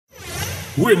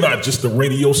We're not just a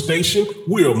radio station,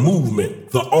 we're a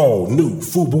movement. The all-new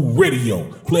FUBU Radio,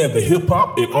 playing the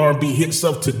hip-hop and R&B hits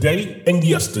of today and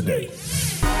yesterday.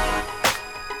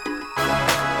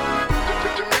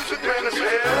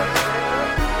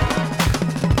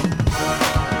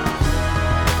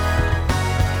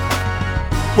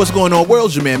 What's going on,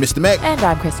 world? Your man, Mr. Mac. And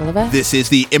I'm Crystal Levesque. This is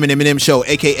the M+M+M show,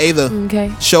 a.k.a.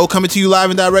 the show coming to you live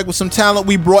and direct with some talent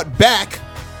we brought back.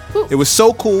 Ooh. It was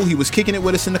so cool. He was kicking it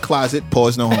with us in the closet.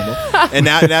 Pause, no homo. And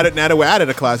now that we're out of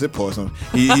the closet, pause him.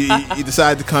 He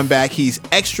decided to come back. He's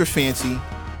extra fancy.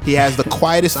 He has the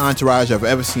quietest entourage I've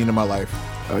ever seen in my life.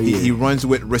 Oh, yeah. He runs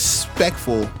with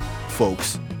respectful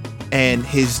folks. And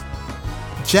his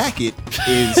jacket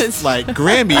is like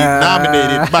Grammy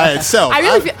nominated by itself.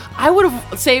 I would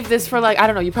have saved this for like, I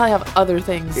don't know, you probably have other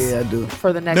things. Yeah, I do.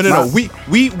 For the next No.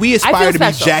 We aspire to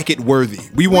be jacket worthy.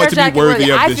 We want to be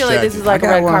worthy of I this feel jacket. like this is like I a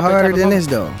got red one carpet harder type than of this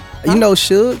though. You know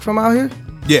Suge from out here?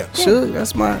 Yeah. Suge,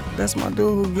 that's my dude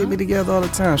who get me together all the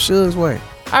time. Suge's way.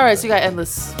 All right, so you got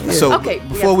endless. Yeah. So okay,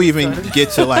 before we even get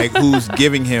to like who's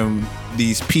giving him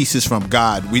these pieces from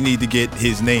God, we need to get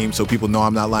his name so people know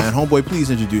I'm not lying. Homeboy, please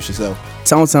introduce yourself.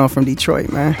 Tone from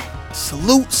Detroit, man.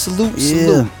 Salute.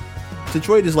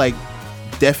 Detroit is like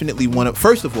definitely one of,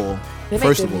 first of all,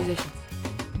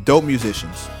 dope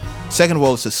musicians. Second of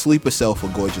all, it's a sleeper cell for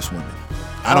gorgeous women.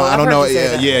 I don't know.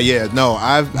 Yeah. No,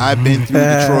 I've been through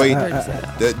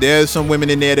Detroit. There's some women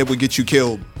in there that would get you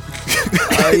killed.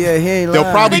 Oh yeah, he ain't lying.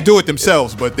 They'll probably do it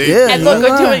themselves, but they and look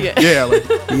good doing it. Yeah, like,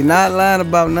 you're not lying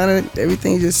about none of it.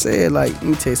 Everything you just said. Like, let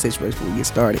me tell you a situation before we get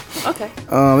started. Okay.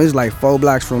 It's like 4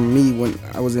 blocks from me when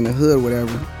I was in the hood, or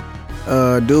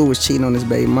whatever. Dude was cheating on his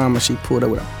baby mama. She pulled up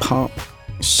with a pump,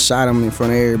 shot him in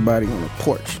front of everybody on the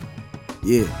porch.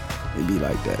 Yeah, it'd be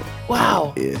like that.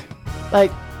 Wow. Yeah.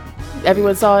 Like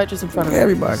everyone saw it just in front of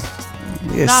everybody.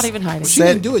 Yes. Not even hiding. She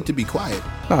didn't do it to be quiet.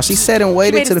 No, she sat and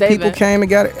waited till the people came and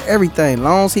got everything.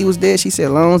 Long as he was dead, she said,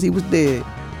 long as he was dead,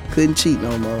 couldn't cheat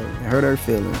no more. It hurt her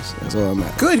feelings. That's all I'm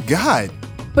at. Good God.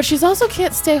 But she's also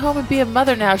can't stay home and be a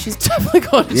mother now. She's definitely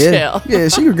going to jail. Yeah,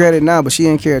 she regret it now, but she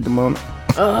didn't care at the moment.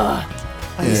 Yeah.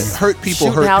 Hurt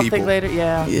people hurt people. Later.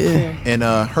 Yeah. And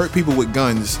hurt people with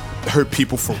guns hurt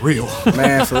people for real.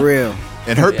 Man, for real.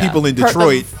 And hurt people in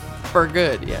Detroit for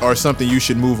good, or something you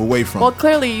should move away from. Well,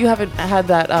 clearly you haven't had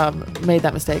that made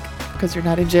that mistake because you're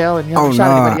not in jail and you haven't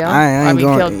shot anybody else. I ain't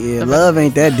going. Yeah, love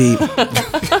ain't that deep.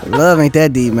 Love ain't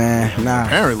that deep, man. Nah.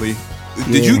 Apparently.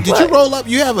 Did you roll up?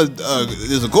 You have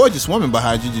there's a gorgeous woman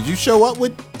behind you. Did you show up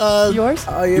with yours?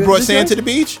 Oh, yeah, you brought sand to the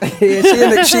beach? Yeah,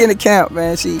 she in the camp,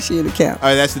 man. She in the camp. All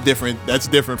right, that's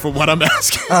different from what I'm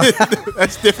asking.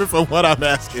 That's different from what I'm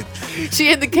asking.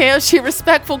 She in the camp. She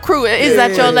respectful crew. Is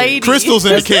that your lady? Crystal's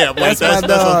in the camp. That's my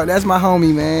dog. That's my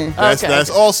homie, man. That's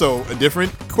also a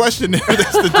different question there.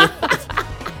 That's the difference.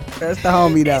 That's the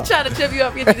homie, though. He's trying to trip you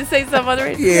up. You need to say something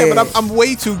other. Yeah, but I'm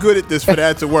way too good at this for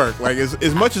that to work. Like,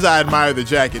 as much as I admire the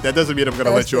jacket, that doesn't mean I'm going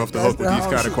to let you off the hook with these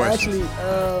kind of questions.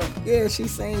 Actually, she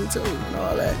sang too and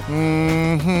all that.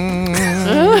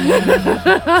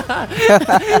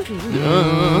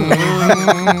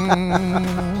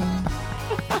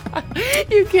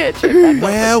 You can't trip that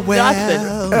Well. He's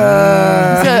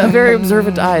got very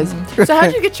observant eyes. So how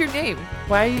did you get your name?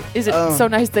 Why is it so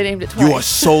nice they named it twice? You are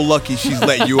so lucky she's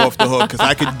letting you off the hook because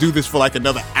I could do this for like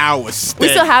another hour. We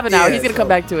still have an hour. He's gonna come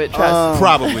back to it. Trust.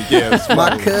 Probably, yeah.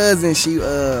 My cousin, she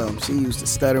used to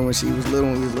stutter when she was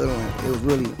little. When we was little, and it was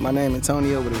really my name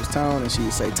Antonio, but it was Tone, and she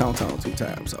would say Tone 2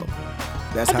 times. So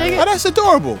that's how. Oh, that's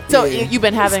adorable. So you've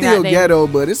been having still that name. Ghetto,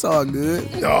 but it's all good.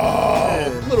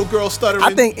 Oh, little girl stuttering.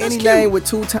 I think any name with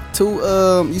two,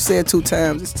 you said 2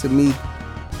 times, it's to me.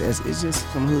 It's just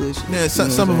some hood shit. Yeah,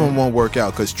 some of them won't work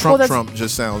out because Trump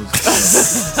just sounds.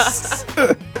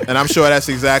 And I'm sure that's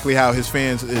exactly how his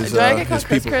fans is. Do I get called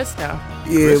his people. Chris now?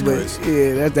 Yeah, Chris.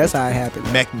 that's how it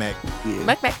happened. Mac. Yeah.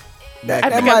 Mac.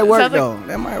 That might work though.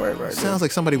 That might work right. Sounds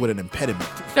like somebody with an impediment.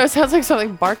 No, it sounds like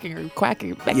something barking or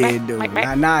quacking. It do.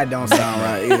 Nah, it don't sound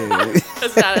right. Yeah.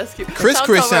 That's not as cute. Chris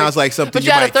sounds like something but you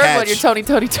might catch. But you had a third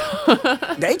one. You're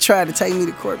Tony. They tried to take me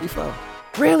to court before.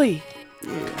 Really?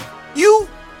 Yeah. You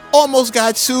almost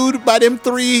got sued by them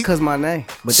 3 cause my name.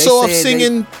 But they soft said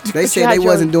singing. They said they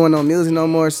wasn't doing no music no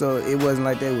more, so it wasn't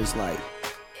like they was like.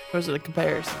 Those are the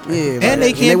comparison. Yeah, and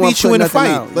they can't beat you in a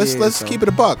fight. Let's keep it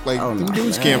a buck. Like them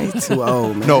dudes man, can't. He's too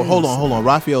old, man. No, hold on.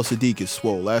 Raphael Sadiq is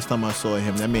swole. Last time I saw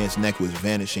him, that man's neck was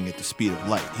vanishing at the speed of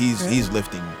light. He's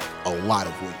lifting a lot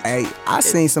of weight. Hey, I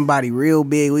seen somebody real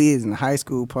big. We was in a high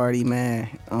school party, man.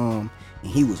 And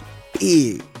he was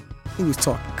big. He was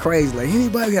talking crazy. Like,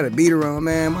 anybody got a beater on,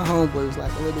 man? My homeboy was like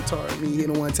a little bit taller than me. He hit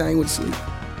him one time, he went to sleep.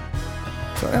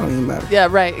 So that don't even matter. Yeah,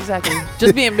 right, exactly.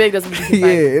 Just being big doesn't mean you can Yeah,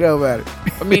 it don't matter.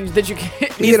 I mean, that you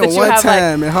can't. He hit him one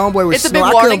time, and homeboy was it's a big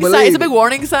warning sign. It's a big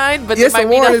warning sign, but there might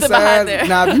be nothing behind there.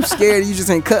 Now, if you scared, you just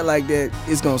ain't cut like that.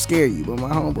 It's gonna scare you. But my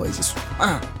homeboy just.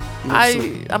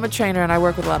 I'm a trainer, and I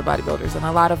work with a lot of bodybuilders, and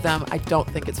a lot of them, I don't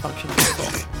think it's functional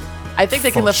muscle. I think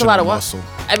they can lift a lot of muscle.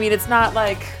 I mean, it's not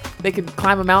like they could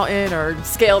climb a mountain or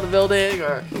scale the building,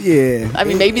 or I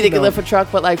mean, maybe they could lift a truck,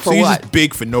 but like for what? So you're just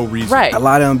big for no reason, right? A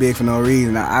lot of them big for no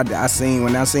reason. I seen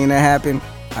that happen.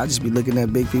 I just be looking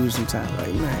at big people sometimes,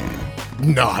 like, man.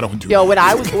 No, I don't do that. Yo, when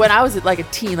I was like a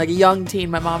teen, like a young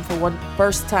teen, my mom for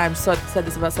first time said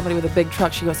this about somebody with a big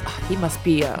truck. She goes, he must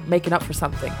be making up for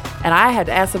something. And I had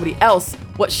to ask somebody else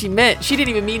what she meant. She didn't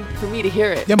even mean for me to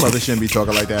hear it. Your mother shouldn't be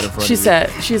talking like that in front of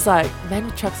you. She's like, men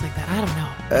with trucks like that, I don't know.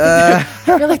 I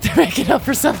feel like they're making up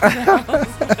for something else.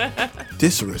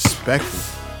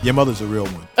 Disrespectful. Your mother's a real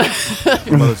one.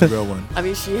 Your mother's a real one. I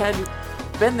mean, she had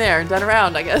been there and done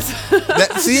around, I guess.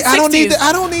 See, I don't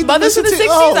need Mothers to in the 60s,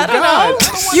 oh, I don't God.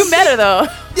 know. You met her though.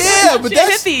 Yeah, but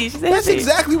that's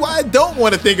exactly why I don't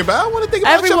want to think about it. I want to think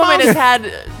about every your woman mom. has had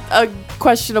a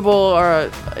questionable or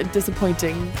a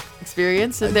disappointing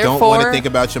experience, and therefore don't want to think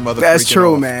about your mother. That's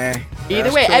true, off. man.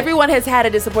 Either way, everyone has had a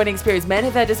disappointing experience. Men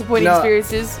have had disappointing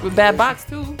experiences with bad box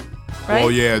too. Right? Oh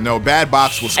yeah, no, bad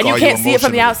box will scar you. And you can't see it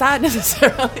from the outside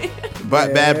necessarily.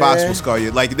 But bad box will scar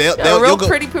you. Like a real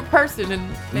pretty person.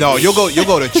 And no, you'll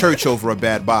go to church over a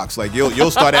bad box. Like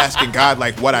you'll start asking God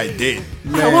like what I did.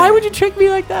 Man. Why would you trick me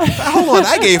like that? Hold on,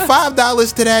 I gave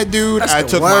 $5 to that dude. I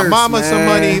took my mama some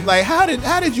money. Like how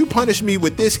did you punish me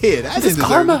with this hit? I didn't deserve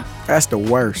karma. That's the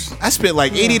worst. I spent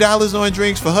like $80 on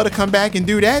drinks for her to come back and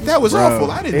do that. That was awful.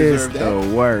 I didn't deserve that. It's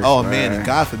the worst. Oh man, and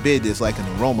God forbid there's like an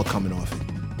aroma coming off it.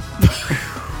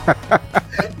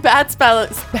 Bad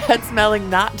smelling,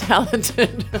 not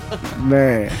talented.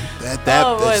 Man,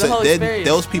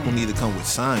 those people need to come with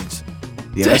signs.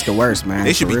 Yeah, that's the worst, man.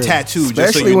 They should be tattooed, especially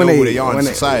just so you know who they are in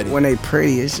society. When they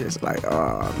pretty, it's just like,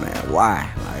 oh man,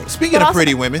 why? Like, speaking of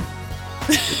pretty women,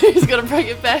 he's gonna bring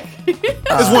it back.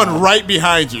 There's one right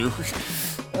behind you.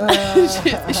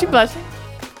 Is she blushing?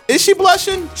 Is she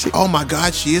blushing? Oh my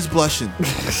God, she is blushing.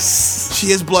 She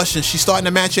is blushing. She's starting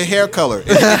to match her hair color.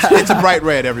 It's a bright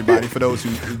red, everybody, for those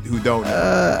who don't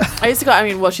know. I used to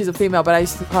call, she's a female, but I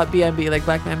used to call it BMB, like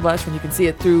black man blush, when you can see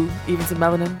it through even some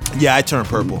melanin. Yeah, I turn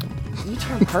purple. You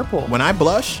turn purple? When I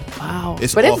blush, wow.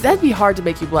 It's but awful. That'd be hard to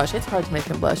make you blush. It's hard to make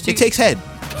him blush. It takes head.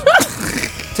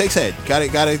 Takes head. Got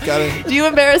it. Do you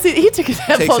embarrass him? He took his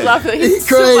headphones off. He's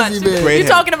crazy, man. You're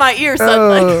talking to my ear,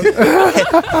 son.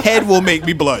 Head will make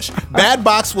me blush. Bad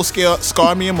box will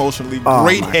scar me emotionally.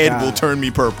 Great head will turn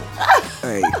me purple.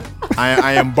 Hey.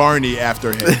 I am Barney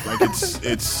after head. Like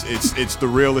it's the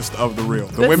realest of the real.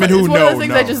 The women who know. It's one of those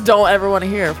things I just don't ever want to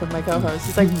hear from my co-host.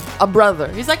 He's like a brother.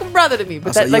 He's like a brother to me,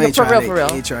 but that like for real.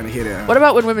 You ain't trying to hit it. What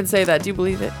about when women say that? Do you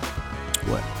believe it?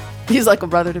 What? He's like a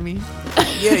brother to me.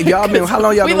 Yeah, y'all been. How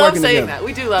long y'all been working together? We love saying that.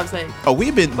 We do love saying. Oh,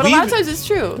 but a lot of times it's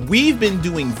true. We've been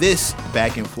doing this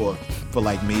back and forth for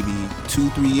like maybe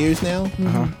 2-3 years now.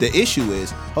 Mm-hmm. The issue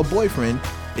is her boyfriend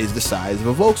is the size of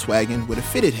a Volkswagen with a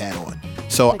fitted hat on.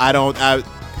 So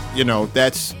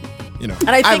that's. And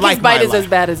I think his bite is as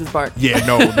bad as his bark. Yeah,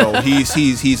 no, he's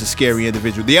a scary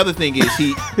individual. The other thing is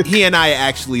he and I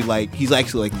actually he's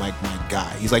actually like my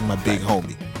guy. He's like my big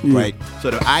homie, right?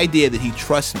 So the idea that he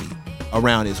trusts me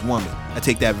around his woman, I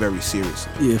take that very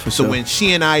seriously. Yeah, for sure. So when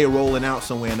she and I are rolling out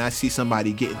somewhere and I see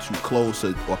somebody getting too close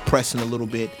or pressing a little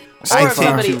bit,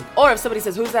 or if somebody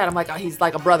says, "Who's that?" I'm like, "Oh, he's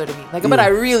like a brother to me." Like, but I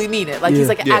really mean it. Like he's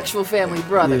like an actual family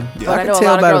brother. Yeah. But I know a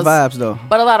lot of girls. Vibes, though.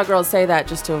 But a lot of girls say that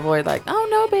just to avoid like, "Oh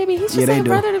no, baby, he's just like a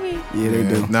brother to me." Yeah, they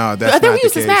do. No, that's I think we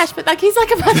used to smash, but like he's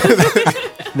like a brother to me.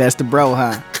 That's the bro,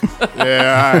 huh?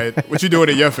 Yeah, all right. What you doing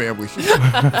in your family?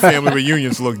 Family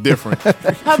reunions look different.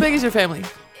 How big is your family?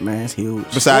 Man, it's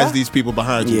huge. Besides these people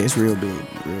behind you. Yeah, it's real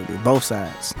big. Both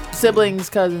sides. Siblings,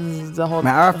 cousins, the whole.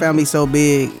 Man, our family's so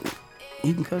big.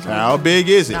 You can cousin. How big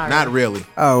is it? Not really.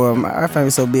 Oh, well, our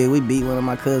family's so big. We beat one of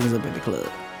my cousins up at the club.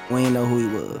 We didn't know who he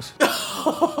was.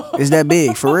 It's that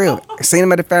big, for real. I seen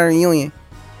him at the family reunion,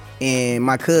 and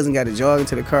my cousin got to jog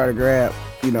into the car to grab.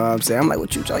 You know what I'm saying? I'm like,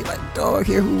 what you trying? Like, dog,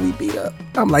 here who we beat up.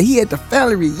 I'm like, he at the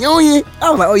family reunion. I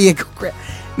was like, oh yeah, go grab.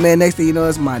 Man, next thing you know,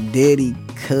 it's my daddy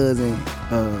cousin's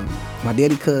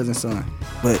son.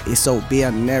 But it's so big,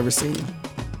 I've never seen him.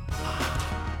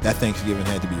 That Thanksgiving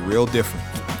had to be real different.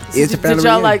 It's did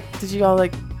y'all like?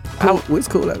 It's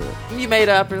cool like that. You made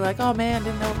up and like, oh man,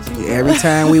 didn't know it was you. Yeah, every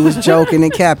time we was joking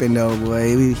and capping though,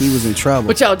 boy, he was in trouble.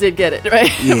 But y'all did get it,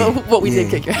 right? Yeah. What we did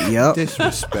kick your ass. Yep.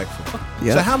 Disrespectful.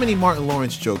 Yep. So how many Martin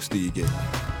Lawrence jokes do you get?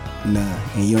 Nah,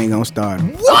 and you ain't gonna start.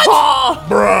 What?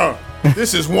 bruh.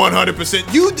 This is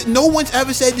 100%. No one's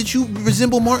ever said that you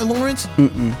resemble Martin Lawrence?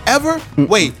 Ever?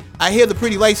 Wait, I hear the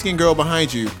pretty light-skinned girl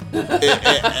behind you.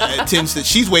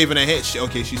 She's waving her head.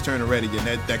 Okay, she's turning red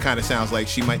again. That kind of sounds like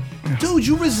she might. Dude,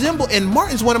 you resemble. And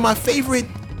Martin's one of my favorite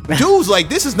dudes. Like,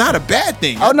 this is not a bad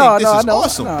thing. This is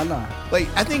awesome. No. Like,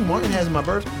 I think Martin has my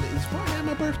birthday. Is Martin have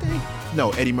my birthday?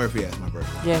 No, Eddie Murphy has my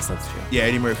birthday. Yes, that's true. Yeah,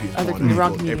 Eddie Murphy is born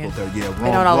April 3rd. Yeah,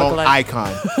 wrong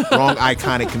icon. Wrong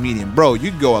iconic comedian. Bro,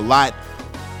 you go a lot.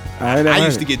 I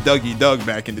used to get Dougie Doug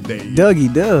back in the day.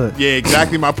 Dougie Doug? Yeah,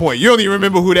 exactly my point. You don't even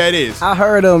remember who that is. I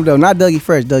heard of him, though. Not Dougie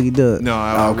Fresh, Dougie Doug. No,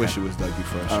 I wish it was Dougie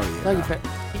Fresh. Oh, yeah. Dougie Fresh.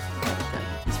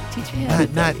 Teach me how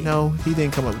to No, he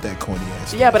didn't come up with that corny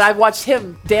ass. Yeah, but I've watched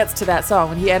him dance to that song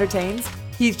when he entertains.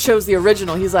 He chose the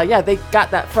original. He's like, yeah, they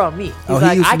got that from me. He's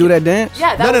he used to do that dance?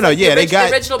 Yeah, the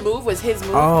original move was his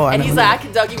move. Oh, and he's like, I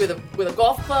can Dougie with a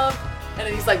golf club. And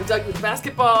then he's like Dougie with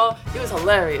basketball. It was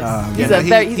hilarious. He's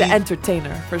an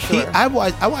entertainer for sure. I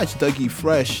watched Dougie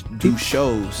Fresh do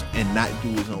shows and not do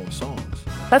his own songs.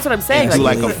 That's what I'm saying. And do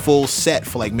like a full set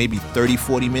for like maybe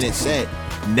 30-40 minute set.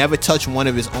 Never touch one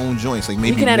of his own joints. Like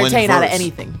maybe he can entertain out of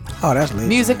anything. Oh, that's lit.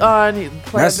 Music on,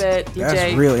 play a bit, DJ.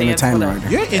 That's real entertainment right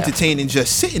there. You're entertaining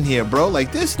just sitting here, bro.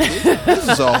 Like this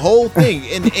is a whole thing.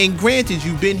 And granted,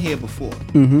 you've been here before,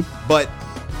 but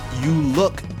you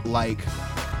look like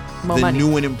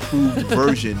new and improved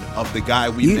version of the guy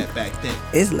we met back then.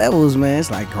 It's levels, man. It's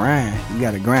like grind. You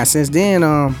got to grind. Since then,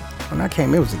 when I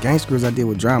came, it was the Gangsters I did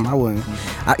with drama.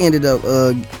 I ended up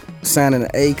signing to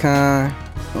Akon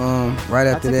right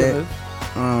after that.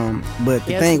 But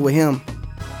the thing with him,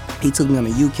 he took me on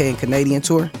the UK and Canadian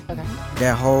tour. Okay.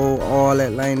 That all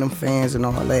that lane, them fans and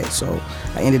all that. So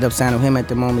I ended up signing with him at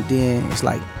the moment. Then it's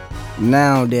like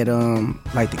now that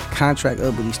like the contract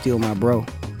up, but he's still my bro.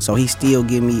 So he still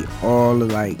give me all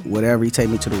of like whatever. He take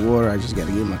me to the water. I just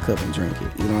gotta get my cup and drink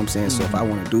it. You know what I'm saying? So if I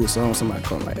want to do a song, somebody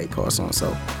call me like, hey, call a song.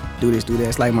 So do this, do that.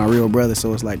 It's like my real brother.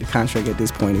 So it's like the contract at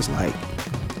this point is like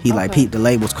he like Pete, the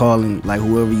label's calling like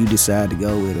whoever you decide to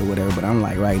go with or whatever. But I'm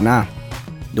like right now,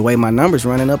 the way my numbers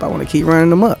running up, I want to keep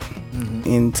running them up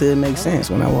until it makes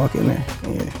sense when I walk in there.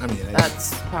 Yeah. I mean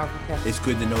that's powerful. Yeah. It's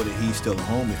good to know that he's still at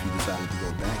home if you decided to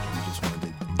go back.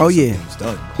 Things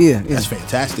done. Yeah. That's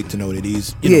fantastic to know that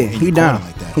he's he down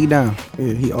like that. He down.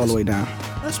 Yeah, he all the way down.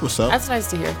 That's what's up. That's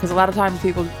nice to hear because a lot of times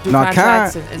people do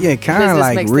contracts and kind of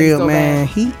like real man.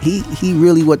 He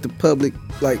really what the public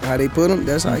like how they put him.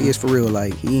 That's how he is for real.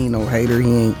 Like he ain't no hater.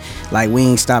 He ain't like we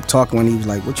ain't stopped talking when he was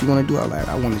like, what you want to do? I was like,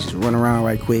 I want to just run around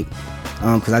right quick.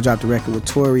 Cause I dropped the record with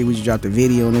Tori. We just dropped the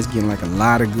video and it's getting like a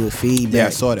lot of good feedback. Yeah, I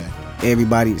saw that.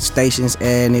 Everybody, the stations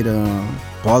adding it.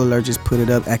 Ball Alert just put it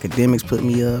up. Academics put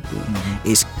me up.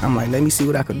 I'm like, let me see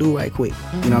what I could do right quick.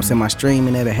 You know what I'm saying? My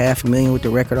streaming at 500,000 with the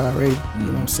record already. You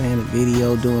know what I'm saying? The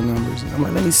video doing numbers. And I'm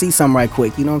like, let me see something right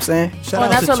quick. You know what I'm saying?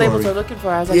 That's what labels are looking for.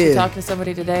 I was actually talking to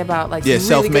somebody today about like some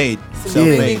self-made.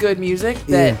 Really good music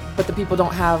but the people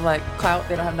don't have like clout.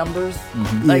 They don't have numbers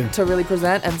to really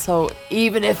present. And so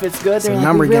even if it's good, they're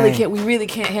like, we really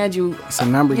can't hand you a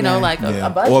number like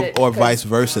a budget. Or vice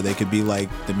versa. They could be like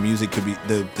the music could be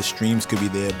the streams could be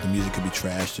there, the music could be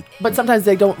trashed. But sometimes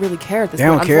they don't really care at this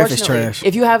point. They don't care if it's trash.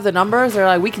 If you have the numbers, they're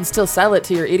like, we can still sell it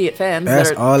to your idiot fans.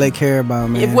 That's all they care about,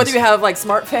 man. Whether you have like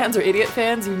smart fans or idiot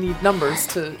fans, you need numbers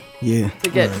to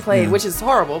get played, which is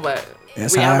horrible, but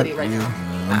that's reality right now.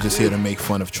 I'm just here to make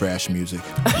fun of trash music.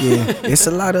 Yeah, it's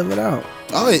a lot of it out.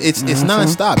 Oh, it's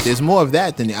nonstop. There's more of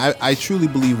that than I truly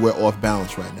believe we're off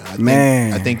balance right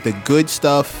now. I think the good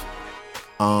stuff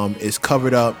is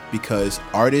covered up because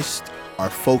artists are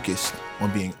focused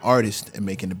on being artists and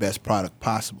making the best product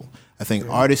possible. I think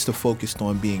artists are focused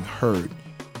on being heard,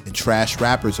 and trash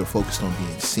rappers are focused on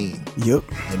being seen. Yep.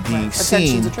 And being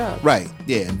seen, right?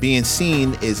 Yeah, and being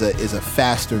seen is a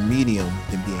faster medium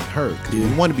than being heard. Because when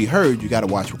you want to be heard, you got to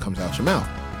watch what comes out your mouth.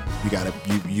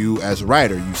 You as a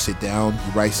writer, you sit down,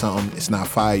 you write something, it's not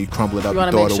fire, you crumble it up,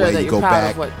 you throw it away, you go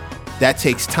back. That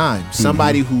takes time.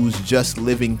 Somebody who's just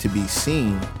living to be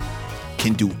seen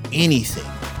can do anything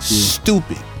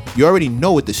stupid. You already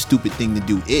know what the stupid thing to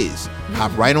do is.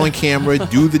 Hop right on camera,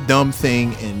 do the dumb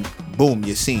thing, and boom,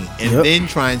 you're seen. And then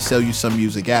try and sell you some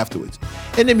music afterwards.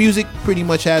 And the music pretty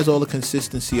much has all the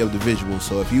consistency of the visual.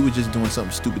 So if you were just doing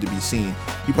something stupid to be seen,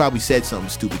 you probably said something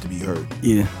stupid to be heard.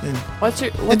 Yeah.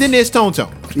 And then there's Tone.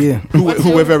 Yeah.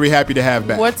 Who we're very happy to have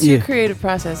back. What's your creative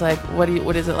process like? What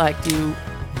is it like? Do you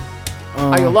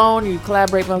are you alone? You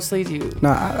collaborate mostly? Do you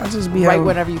I just be write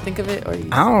whenever you think of it, or you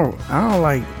I don't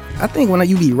like. I think when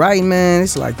you be writing, man,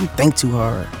 it's like you think too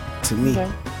hard to me.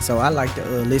 Okay. So I like to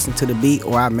listen to the beat,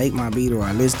 or I make my beat, or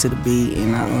I listen to the beat,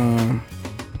 and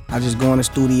I just go in the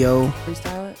studio.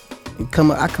 Freestyle it?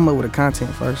 I come up with a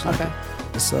content first. Okay.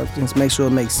 The substance, make sure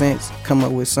it makes sense. Come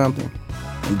up with something,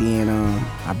 and then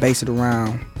I base it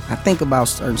around. I think about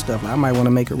certain stuff. I might want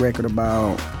to make a record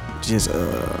about just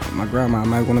my grandma. I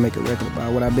might want to make a record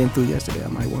about what I've been through yesterday.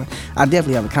 I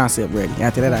definitely have a concept ready.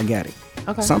 After that, I got it.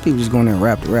 Okay. Some people just go in there and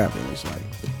rap, and it's like.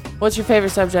 What's your favorite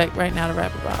subject right now to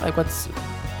rap about? Like, what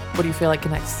do you feel like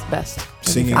connects best?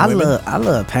 Singing I women? I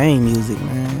love pain music,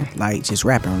 man. Like just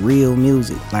rapping real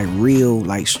music, like real,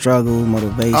 like struggle,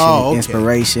 motivation,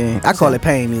 inspiration. I call it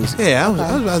pain music. Yeah, I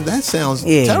was about, that sounds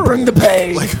terrible. Bring the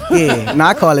pain. Like, no,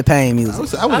 I call it pain music.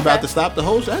 I was about to stop the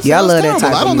whole show. I love that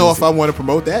type of I don't know music. if I want to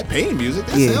promote that pain music.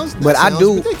 That sounds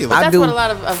ridiculous. That's what a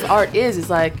lot of art is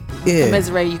like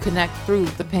commiserate. You connect through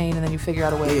the pain and then you figure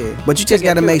out a way. Yeah, but you just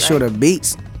got to make sure the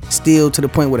beats still to the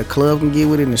point where the club can get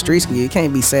with it and the streets can get it. It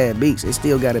can't be sad beats. It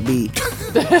still got to be.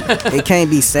 It can't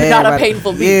be sad. Not a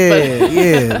painful beat.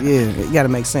 Yeah. It got to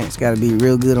make sense. Got to be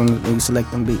real good when you select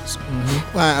them beats.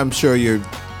 Mm-hmm. Well, I'm sure you're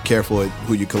careful at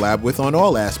who you collab with on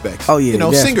all aspects. Oh yeah,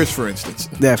 definitely. Singers for instance.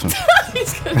 Definitely.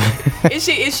 Is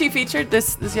she featured?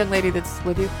 This young lady that's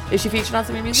with you, is she featured on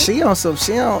some of your music? She on some.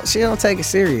 She don't take it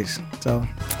serious. So.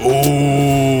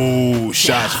 Ooh,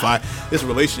 shots fired. This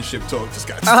relationship talk just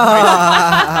got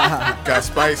spicy. Got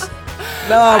spicy.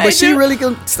 No, but she really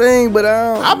can sing. But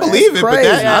I believe it. Crazy.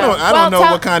 But I don't know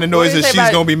what kind of noises she's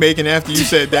gonna be making after you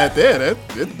said that. There,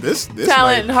 this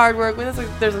talent and hard work.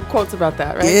 There's quotes about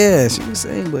that, right? Yeah, she can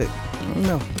sing, but I don't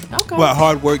know. Okay. Well,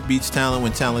 hard work beats talent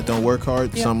when talent don't work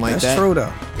hard. Something like that. That's true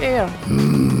though. Yeah.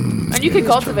 And you can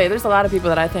cultivate. There's a lot of people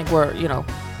that I think were,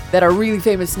 that are really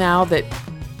famous now that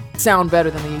sound better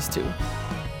than they used to.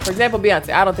 For example,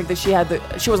 Beyonce. I don't think that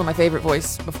she wasn't my favorite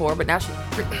voice before, but now she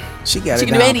got it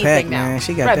can down do anything pack, now. Man.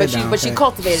 She got that down but she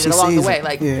cultivated it along the way.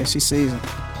 Like she seasoned.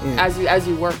 Yeah. As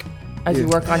you work on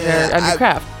your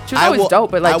craft. She was always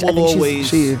dope, but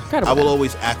she's incredible. I will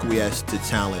always acquiesce to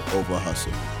talent over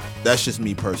hustle. That's just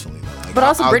me personally. Like, but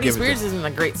also, Britney Spears isn't a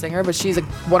great singer, but she's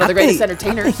one of the greatest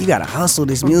entertainers. I think you gotta hustle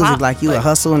this music like you a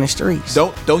hustle in the streets.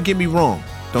 Don't get me wrong.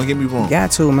 Don't get me wrong.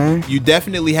 Got to, man. You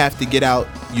definitely have to get out.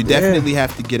 You definitely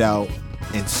have to get out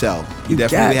and sell. You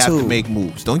definitely have to make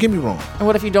moves. Don't get me wrong. And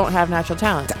what if you don't have natural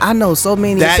talent? I know so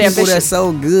many people that's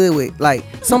so good with, like,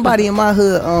 somebody in my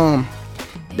hood,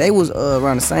 they was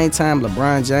around the same time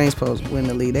LeBron James supposed to win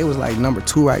the league. They was like number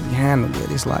 2 right behind him,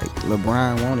 but it's like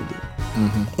LeBron wanted it.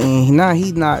 Mm-hmm. And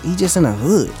he just in the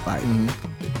hood, like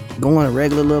going to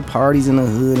regular little parties in the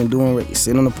hood and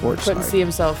sitting on the porch. Couldn't see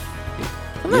himself.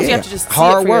 Sometimes you have to just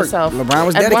hard see it for work. yourself. LeBron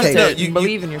was dedicated. You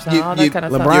believe in yourself. All that kind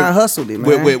of LeBron stuff. hustled it,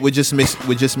 man. We're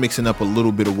just mixing up a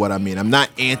little bit of what I mean. I'm not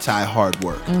anti hard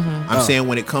work. Mm-hmm. I'm saying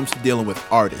when it comes to dealing with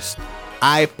artists,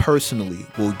 I personally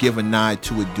will give a nod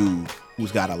to a dude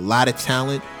who's got a lot of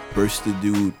talent versus the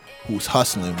dude who's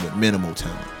hustling with minimal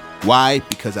talent. Why?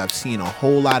 Because I've seen a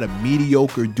whole lot of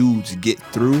mediocre dudes get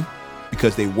through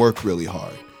because they work really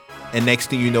hard. And next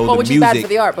thing you know, the which music... is bad for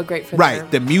the art, but great for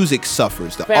the music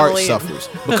suffers. The art suffers.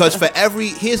 Because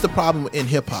here's the problem in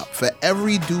hip-hop. For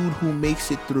every dude who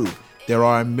makes it through, there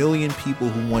are a million people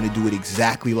who want to do it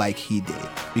exactly like he did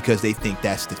because they think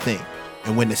that's the thing.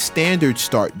 And when the standards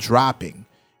start dropping,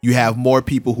 you have more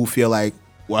people who feel like,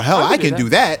 well, hell, I can do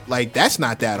that. Like, that's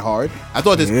not that hard. I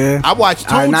thought this. Yeah. I watched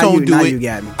Tone do it.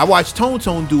 I watched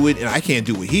Tone do it, and I can't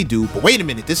do what he do. But wait a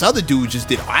minute, this other dude just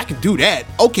did. Oh, I can do that.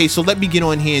 Okay, so let me get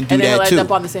on here and do that too. And they'll end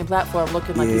up on the same platform,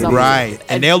 looking like he's right.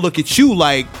 And they'll look at you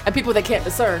like. And people that can't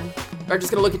discern are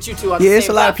just gonna look at you two on the same platform. Yeah, it's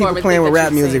a lot of people playing with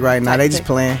rap music right now. They just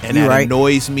playing. And that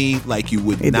annoys me like you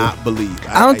would not believe.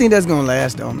 I don't think that's gonna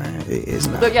last though, man. It's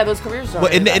not. But yeah, those careers are.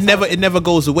 But it never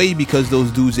goes away because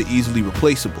those dudes are easily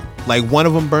replaceable. Like one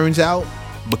of them burns out.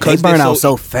 Because they burn out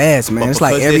so fast, man. It's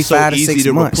like every 5 to 6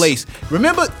 months. Replace.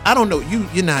 Remember, I don't know.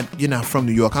 You're not from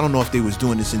New York. I don't know if they was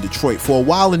doing this in Detroit. For a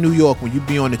while in New York, when you'd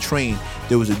be on the train,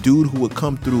 there was a dude who would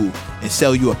come through and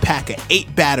sell you a pack of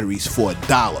 8 batteries for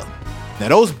 $1. Now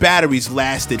those batteries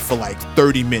lasted for like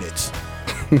 30 minutes,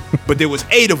 but there was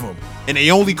 8 of them, and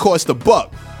they only cost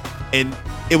 $1. And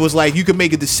it was like you could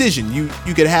make a decision. You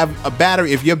could have a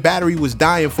battery. If your battery was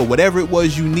dying for whatever it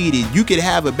was you needed, you could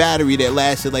have a battery that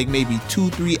lasted like maybe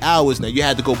 2-3 hours. Now you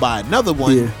had to go buy another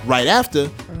one right after,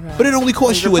 but it only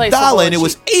cost you $1, and it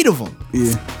was 8 of them.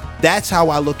 Yeah. That's how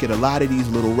I look at a lot of these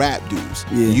little rap dudes.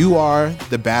 Yeah. You are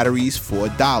the batteries for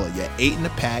 $1. You're 8 in a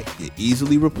pack. You're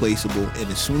easily replaceable. And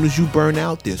as soon as you burn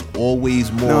out, there's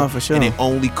always more. No, for sure. And it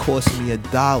only costs me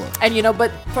 $1. And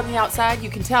but from the outside,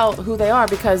 you can tell who they are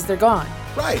because they're gone.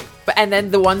 Right. And then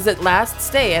the ones that last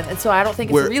stay. And so I don't think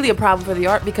it's really a problem for the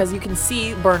art because you can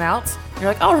see burnouts You're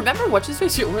like, oh, remember what's his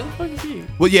face? Where the fuck is he?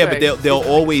 Well, yeah, right. But there'll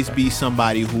always be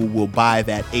somebody who will buy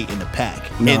that 8 in the pack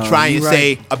and try and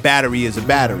say a battery is a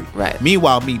battery. Right.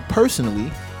 Meanwhile, me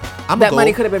personally,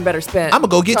 money could have been better spent. I'm gonna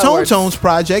go get Tone's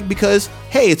project because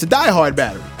hey, it's a diehard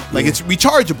battery. Like it's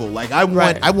rechargeable. Like I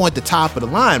want the top of the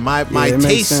line. My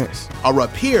tastes are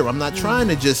up here. I'm not trying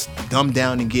to just dumb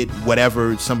down and get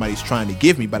whatever somebody's trying to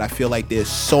give me, but I feel like there's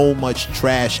so much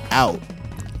trash out.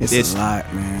 It's a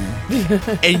lot, man.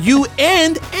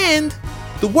 and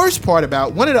the worst part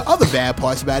about one of the other bad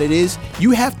parts about it is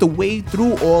you have to wade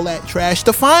through all that trash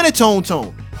to find a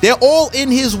Tone. They're all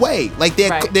in his way. Like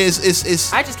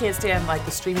there's I just can't stand like the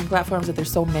streaming platforms that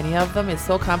there's so many of them. It's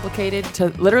so complicated to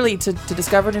literally to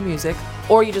discover new music,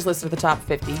 or you just listen to the top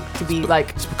 50 to be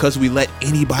like. It's because we let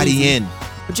anybody in.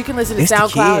 But you can listen to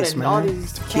SoundCloud and all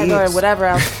these Pandora and whatever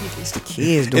else. It's the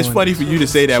kids doing. It's funny for you to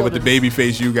say that with the baby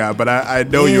face you got, but I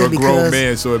know you're a grown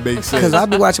man, so it makes sense. Because I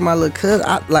be watching my little cousin.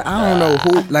 I don't know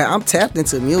who. Like I'm tapped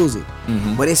into music,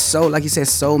 but it's so like you said,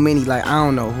 so many. Like I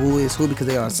don't know who is who because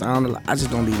they all sound. Like, I just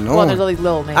don't be knowing. Well, there's all these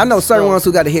little names. I know certain ones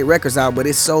who got to hit records out, but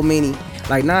it's so many.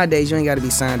 Like nowadays, you ain't got to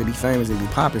be signed to be famous and be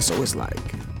popping. So it's like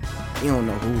you don't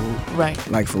know who. Right.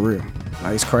 Like for real.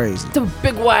 Like it's crazy. It's a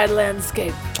big wide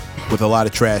landscape with a lot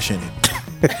of trash in it.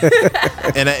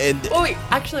 Oh wait,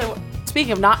 actually,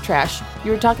 speaking of not trash,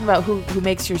 you were talking about who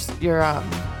makes your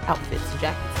outfits, your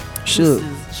jackets. Sure.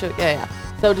 Yeah.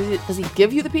 So does he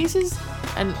give you the pieces?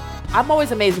 And I'm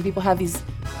always amazed when people have these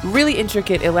really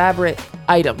intricate, elaborate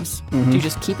items. Do you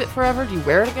just keep it forever? Do you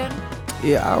wear it again?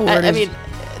 Yeah, I wear it. I mean,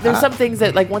 there's some things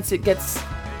that like once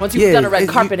you've done a red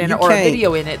carpet in it or a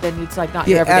video in it, then it's like not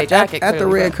your everyday jacket. At the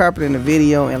red carpet in the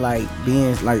video and like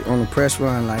being like on the press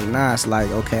run, like it's like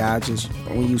okay, I just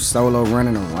when you solo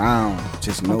running around,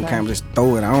 just no camera, just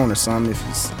throw it on or something if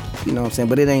it's you know what I'm saying.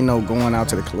 But it ain't no going out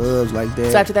to the clubs like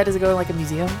that. So after that, does it go in like a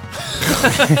museum?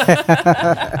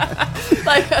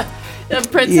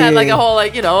 Prince had like a whole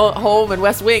home and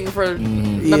West Wing for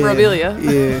memorabilia.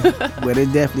 Yeah, but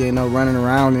it definitely ain't no running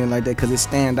around in like that because it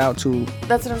stand out too.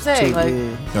 That's what I'm saying.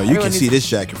 No, you can see this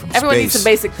jacket from everyone space. Needs some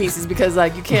basic pieces because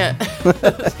like you can't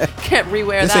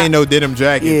rewear this that. Ain't no denim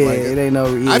jacket. Yeah, it ain't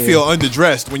no. Yeah. I feel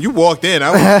underdressed when you walked in.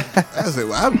 I was like,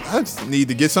 well, I just need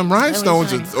to get some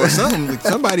rhinestones or something. Like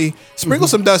somebody sprinkle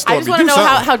some dust on me. I just want to know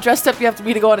how dressed up you have to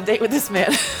be to go on a date with this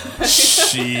man.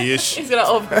 Sheesh. He's gonna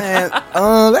over.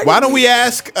 Why don't we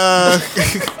ask?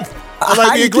 That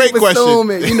might be a great question.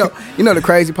 You know the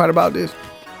crazy part about this?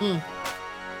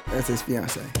 That's his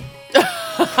fiance.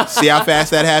 See how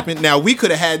fast that happened? Now we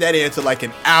could have had that answer like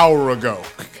an hour ago.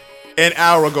 You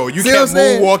kept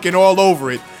moonwalking all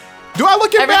over it. Do I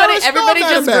look embarrassed? Everybody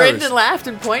just grinned and laughed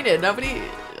and pointed. Nobody.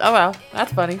 Oh wow,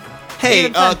 that's funny. Hey,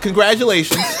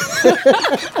 congratulations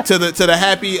to the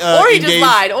happy. Or he just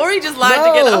lied. Or he just lied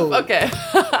to get up. Okay.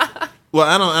 Well,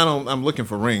 I don't. I'm looking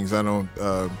for rings. I don't.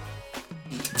 I'm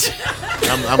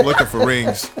looking for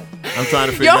rings. I'm trying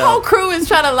to figure out. Your whole crew is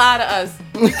trying to lie to us.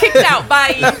 You kicked out.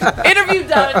 Bye. Interview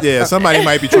done. Yeah, somebody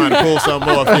might be trying to pull something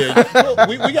off here. Well,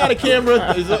 we got a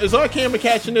camera. Is our camera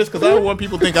catching this? Because I don't want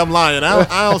people to think I'm lying.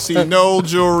 I don't see no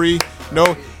jewelry.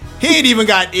 No. He ain't even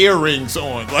got earrings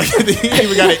on. Like he ain't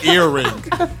even got an earring.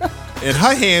 And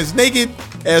her hands naked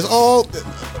as all.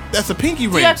 That's a pinky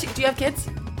ring. Do you have kids?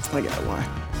 I got one.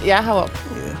 Yeah, how old?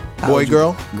 Yeah. Boy,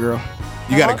 girl? Girl.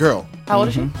 You got a girl. How old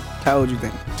is she? How old you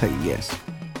think? Take a guess.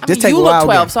 Just take a while. You look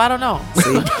 12, so I don't know.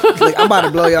 See? Like, I'm about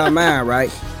to blow y'all mind,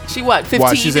 right? She what, 15?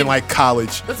 Why, she's in like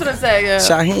college. That's what I'm saying, yeah.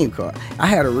 Shaheem called. I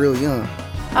had her real young.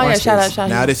 Oh, yeah, shout out Shaheem.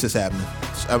 Now this is happening.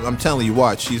 I'm telling you,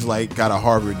 watch. She's like got a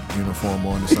Harvard uniform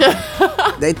on or something.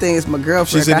 They think it's my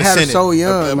girlfriend. She's in the Senate. Her so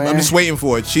young, man. I'm just waiting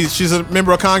for it. She's a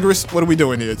member of Congress. What are we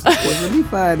doing here? Let me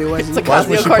find it. Watch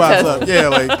when she pops up. Yeah,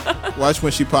 like watch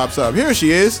when she pops up. Here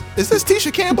she is. Is this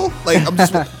Tisha Campbell? Like I'm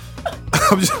just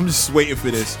waiting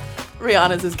for this.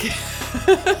 Rihanna's his kid.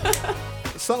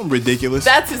 Something ridiculous.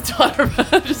 That's his daughter.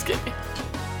 I'm just kidding.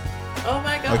 Oh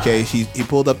my god. Okay, he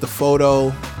pulled up the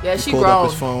photo. Yeah, she pulled grown.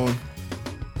 up his phone.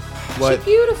 What? She's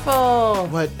beautiful.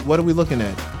 What are we looking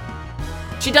at?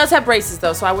 She does have braces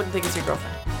though, so I wouldn't think it's your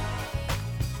girlfriend.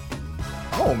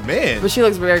 Oh man! But she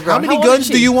looks very grown. How many guns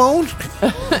do you own?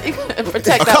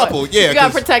 Protect a couple, yeah. You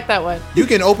gotta protect that one. You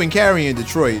can open carry in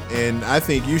Detroit, and I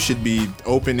think you should be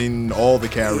opening all the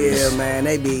carries. Yeah, man,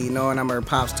 they be knowing I'm her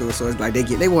pops too, so it's like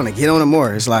they want to get on it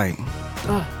more. It's like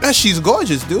She's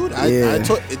gorgeous, dude.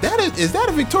 Is that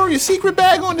a Victoria's Secret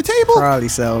bag on the table? Probably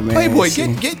so, man. Playboy,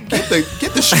 get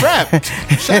the strap.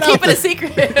 Keep it a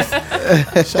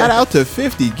secret. Shout out to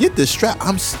 50. Get the strap.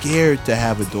 I'm scared to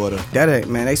have a daughter.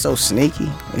 Man, they so sneaky.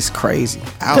 It's crazy.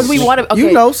 Because we wanted, okay,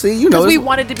 because we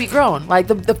wanted to be grown. Like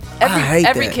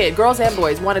every kid, girls and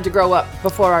boys, wanted to grow up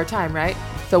before our time, right?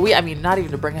 So not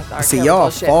even to bring up the R. Kelly y'all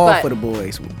bullshit, fall for the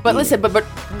boys. But listen, but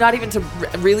not even to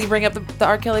really bring up the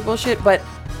R. Kelly bullshit. But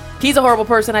he's a horrible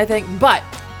person, I think. But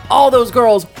all those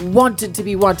girls wanted to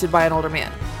be wanted by an older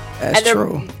man. That's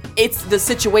true. It's the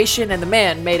situation and the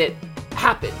man made it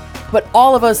happen. But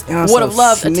all of us would have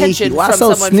loved attention from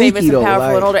someone famous and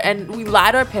powerful and older. And we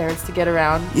lied to our parents to get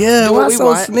around. Yeah, why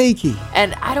so sneaky?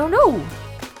 And I don't know.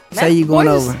 Say you going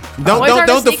over.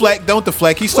 Don't deflect. Don't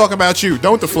deflect. He's talking about you.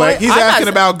 Don't deflect. He's asking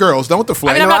about girls. Don't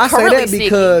deflect. I say that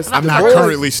because I'm not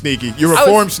currently sneaky. You're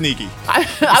reformed sneaky.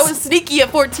 I was sneaky at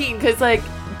 14 because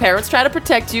parents try to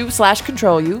protect you /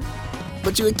 control you.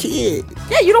 But you're a kid.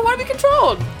 Yeah, you don't want to be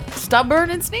controlled. Stubborn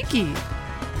and sneaky.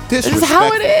 This is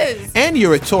how it is. And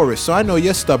you're a Taurus, so I know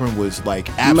your stubborn was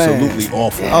absolutely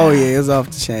awful. Oh yeah, it was off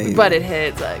the chain. But it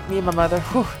hits me and my mother.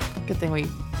 Whew, good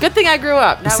thing I grew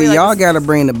up. Now see, y'all gotta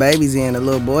bring the babies in. The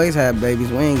little boys have babies.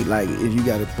 We ain't if you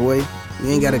got a boy, you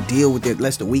ain't gotta deal with it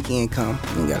unless the weekend come.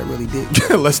 You ain't gotta really deal.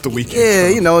 Unless the weekend.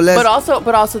 Yeah, come.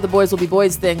 But also the boys will be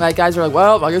boys thing. Guys are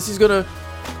well, I guess he's gonna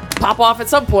pop off at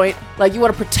some point. You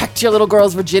want to protect your little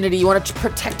girl's virginity. You want to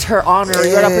protect her honor. Yeah.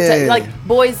 You want to protect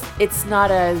boys. It's not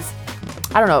as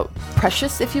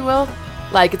precious, if you will.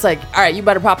 It's all right, you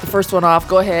better pop the first one off.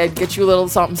 Go ahead, get you a little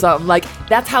something.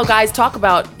 That's how guys talk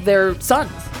about their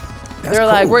sons.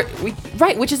 They're cool.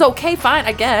 Right, which is okay, fine,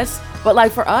 I guess. But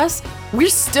for us, we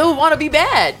still want to be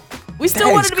bad. We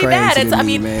still want to be bad.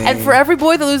 And for every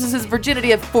boy that loses his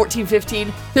virginity at 14,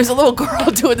 15, there's a little girl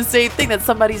doing the same thing that's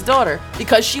somebody's daughter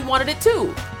because she wanted it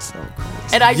too. So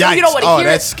crazy. And I know you don't want to hear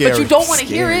that's it, scary. but you don't want to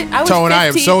hear it. I was Tone, 15, I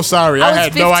am so sorry. I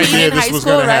had no idea this was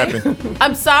going to happen.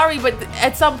 I'm sorry, but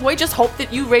at some point, just hope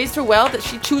that you raised her well, that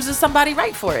she chooses somebody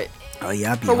right for it. Oh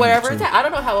yeah, for whatever it's at. I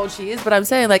don't know how old she is, but I'm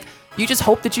saying you just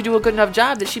hope that you do a good enough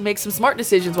job that she makes some smart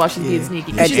decisions while she's being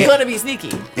sneaky. She's gonna be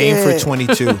sneaky. Aim for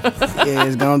 22. Yeah,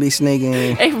 it's gonna be sneaky.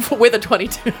 Aim with a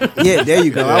 22. Yeah, there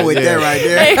you go. I with that right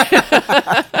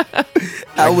there.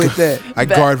 I with that. I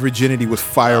guard virginity with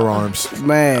firearms.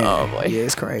 Man. Oh boy. Yeah,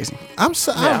 it's crazy.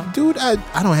 Dude,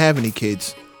 I don't have any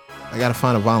kids. I gotta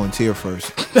find a volunteer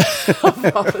first.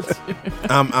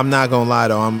 I'm not gonna lie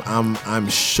though. I'm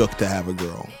shook to have a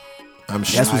girl.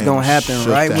 That's what's gonna happen,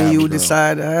 right? When you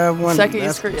decide to have one. Second,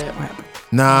 that's what's gonna happen.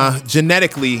 Nah,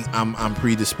 genetically, I'm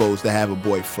predisposed to have a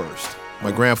boy first.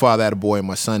 My grandfather had a boy, and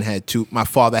my son had two. My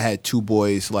father had two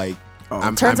boys.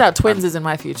 Turns out twins is in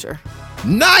my future.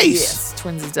 Nice. Yes,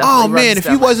 twins is definitely. Oh man, if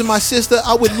you wasn't my sister,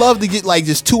 I would love to get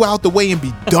just two out the way and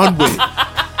be done with it.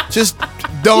 Just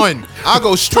done. I'll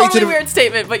go straight to the weird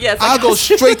statement, but yes. I'll go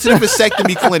straight to the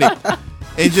vasectomy clinic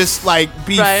and just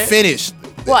be finished.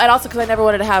 Well, and also because I never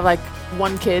wanted to have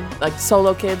one kid,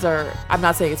 solo kids, or I'm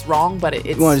not saying it's wrong, but it's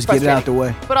you want to just get it out the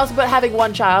way. But having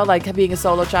one child, being a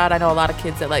solo child, I know a lot of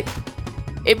kids that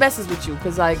it messes with you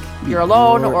because you're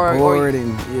alone bored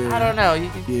and I don't know,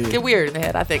 you get weird in the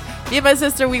head. I think me and my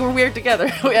sister, we were weird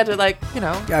together. We had to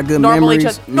got good normal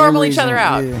each memories other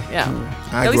out. Yeah.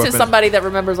 At least there's somebody that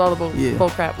remembers all the bull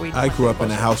crap we. I grew up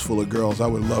in a house full of girls. I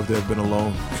would love to have been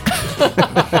alone.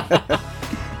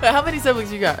 How many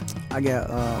siblings you got? I got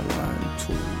 1,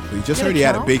 2. You just heard he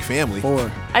had a big family.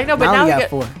 4. I know, but now we got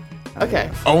 4.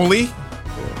 Okay. Only?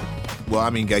 Well,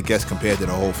 I guess compared to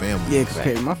the whole family. Yeah,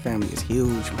 compared to my family is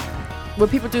huge, man. When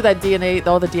people do that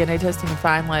all the DNA testing and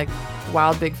find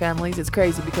wild big families, it's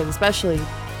crazy because especially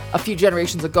a few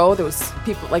generations ago, there was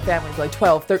people families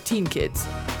 12, 13 kids.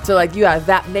 So you have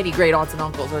that many great aunts and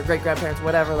uncles or great grandparents,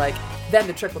 whatever, then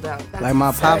to trickle down. That's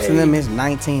my pops and them is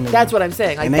 19 of That's them. what I'm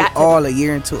saying. And they all a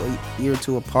year or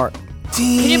two apart. Damn.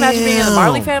 Can you imagine being in the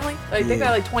Marley family? They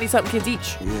got 20-something kids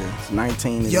each. Yeah, it's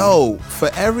 19. Yo, for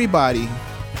everybody,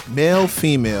 male,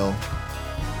 female,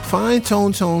 find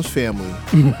Tone's family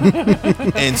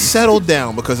and settle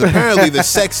down because apparently the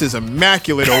sex is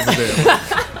immaculate over there.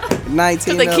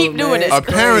 19 they keep doing it.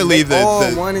 Apparently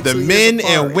the men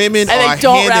and women are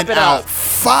handing out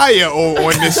fire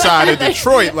on this side of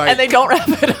Detroit. And they don't wrap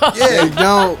it up. Yeah, they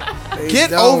don't.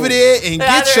 Get over there and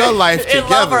get your life together.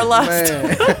 Love or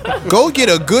lust. Go get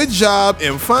a good job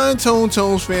and find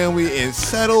Tone's family and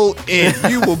settle in.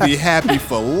 You will be happy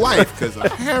for life because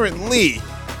apparently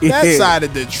that side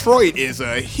of Detroit is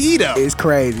a heat up. It's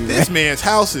crazy. This man's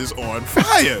house is on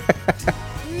fire.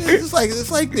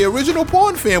 It's like the original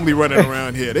porn family running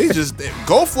around here. They just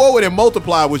go forward and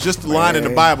multiply was just the line in the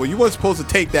Bible. You weren't supposed to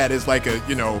take that as like a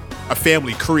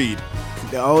family creed.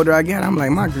 The older I get, I'm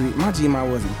like my G-Ma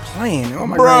wasn't playing. Oh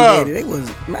my granddaddy, they was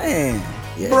man.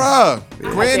 Yeah. Bruh,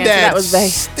 granddad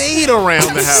stayed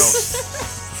around the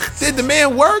house. Did the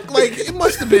man work? Like, it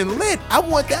must have been lit. I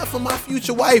want that for my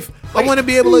future wife. I want to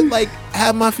be able to like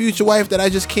have my future wife that I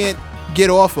just can't get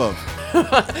off of.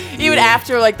 Even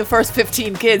after like the first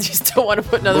 15 kids, you still want to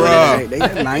put another one in there.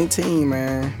 They had 19,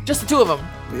 man. Just the two of them.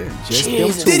 Yeah, just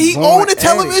them two. Did he own a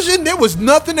television? There was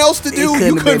nothing else to do.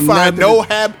 You couldn't find no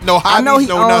hobbies, I know he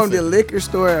no owned nothing. the liquor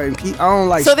store and he owned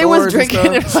like so stores they was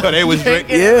drinking. And stuff. So they was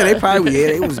drinking. Yeah, they probably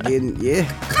they was getting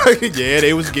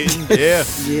they was getting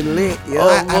getting lit.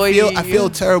 Yeah. I feel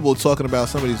terrible talking about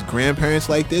somebody's grandparents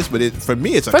like this, but for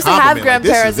me it's a first compliment. To have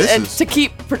grandparents and to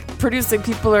keep producing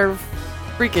people are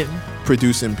freaking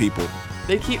producing people.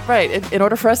 They keep in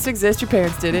order for us to exist, your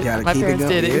parents did it. My parents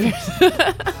did it.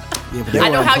 I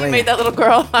know how you made that little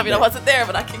girl. I mean, I wasn't there,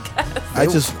 but I can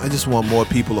guess. I just want more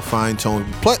people to find Tone.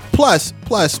 Plus,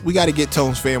 we got to get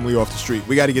Tone's family off the street.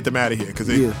 We got to get them out of here because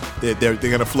they're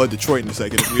gonna flood Detroit in a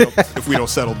second if we don't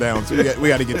settle down. So we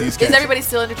got to get these guys. Is everybody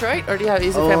still in Detroit, or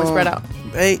is your family spread out?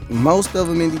 Most of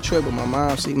them in Detroit, but my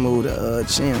mom she moved to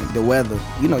Chin. The weather,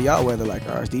 y'all weather like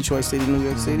ours, Detroit City, New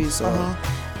York City, so.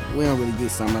 We don't really get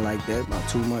something like that about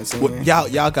 2 months in. Well,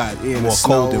 y'all got more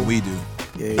cold than we do.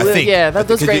 Yeah. I think.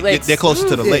 Those Great Lakes. They're closer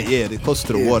to the lake. Yeah, they're closer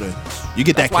to the water. You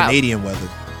get that Canadian weather.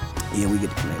 Yeah, we get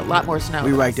the Canadian. A lot more snow.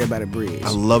 We right there by the bridge.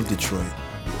 I love Detroit.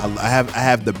 I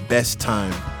have the best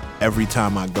time every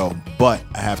time I go, but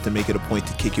I have to make it a point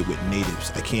to kick it with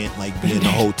natives. I can't like be in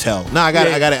a hotel. No, I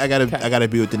gotta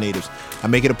be with the natives. I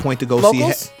make it a point to go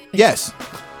Locals? see. Yes,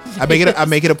 I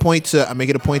make it a point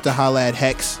to holla at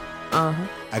Hex.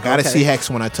 I gotta see Hex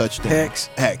when I touch down.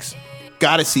 Hex.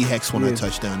 Gotta see Hex when I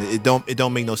touch down. It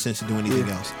don't make no sense to do anything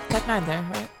else. Tech 9 there,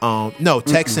 right? No,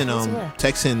 Tex in I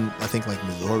think like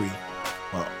Missouri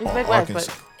or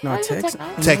Arkansas. No,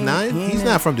 Tech 9? He's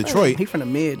not from Detroit. He's from the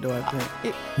mid though, I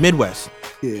think. Midwest.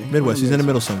 Yeah. Midwest. He's in the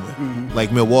middle somewhere.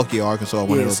 Like Milwaukee or Arkansas,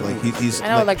 one of those. Like he's I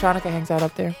know Electronica hangs out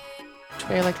up there.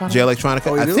 Jay Electronica.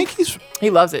 Oh, I think he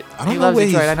loves it. I don't know where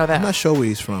Detroit. I know that. I'm not sure where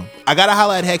he's from. I gotta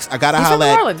holla at Hex. I gotta he's holla from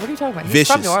at New Orleans. What are you talking about? He's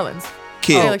Vicious. from New Orleans.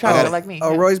 Kid. Electronica like me.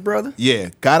 Oh, Roy's brother? Yeah.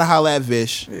 Gotta holla at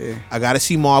Vish. Yeah. I gotta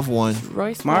see Marv 1.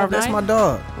 Royce Marv, that's my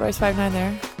dog. Royce 5'9"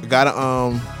 there. I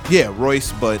gotta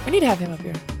Royce, but we need to have him up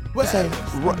here.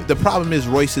 The problem is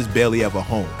Royce is barely ever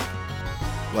home.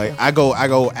 Like I go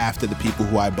after the people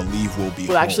who I believe will be.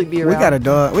 Will actually be around. We got a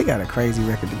dog. We got a crazy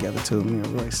record together too. Me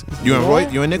and Royce. You and Roy?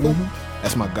 You and Nickel? Mm-hmm.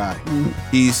 That's my guy.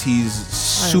 Mm-hmm. He's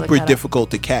super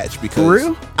difficult to catch because. For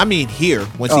real? I mean, here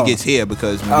once he gets here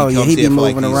because when he comes he here be for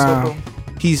moving like around.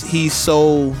 He's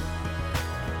so.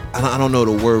 I don't know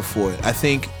the word for it. I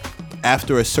think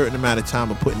after a certain amount of time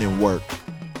of putting in work,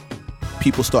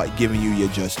 people start giving you your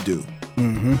just due.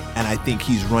 Mm-hmm. And I think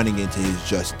he's running into his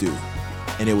just due.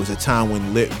 And it was a time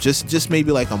when just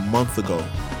maybe like a month ago.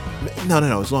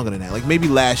 No, it's longer than that. Like maybe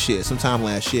sometime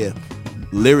last year,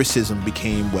 lyricism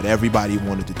became what everybody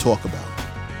wanted to talk about.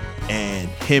 And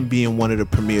him being one of the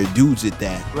premier dudes at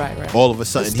that, right. all of a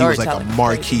sudden he was like a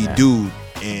marquee dude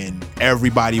and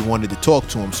everybody wanted to talk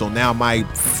to him. So now my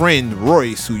friend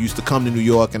Royce, who used to come to New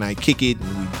York and I kick it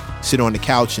and we sit on the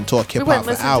couch and talk hip hop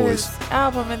for hours. To his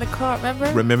album in the car,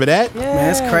 Remember that? Yeah. Man,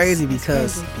 it's crazy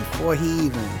because before he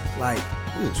even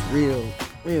we was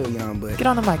real young, but get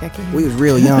on the mic, I can't. We was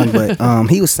real young, but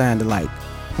he was signed to like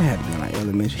I had to be in like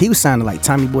elementary. He was signed to like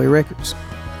Tommy Boy Records.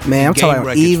 Man, I'm talking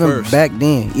about even first. Back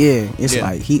then. Yeah, it's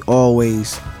like he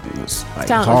always was like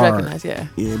talent hard. was recognized,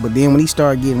 yeah. But then when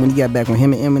he got back, when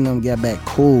him and Eminem got back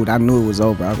cool, I knew it was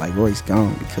over. I was like, Royce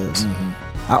gone because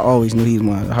I always knew he was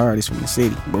one of the hardest from the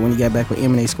city. But when he got back with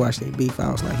Eminem, squashed their beef,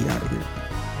 I was like, he out of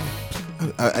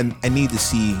here. I need to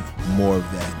see more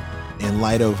of that in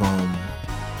light of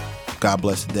God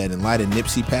bless the dead. In light of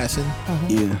Nipsey passing,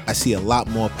 I see a lot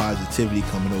more positivity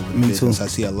coming over the business. Too. I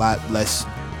see a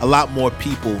lot more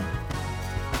people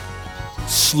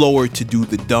slower to do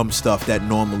the dumb stuff that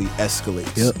normally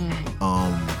escalates. Yep.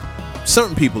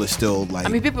 Certain people are still like. I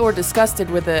mean, people were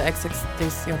disgusted with the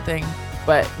XXXTentacion thing,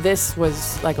 but this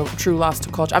was like a true loss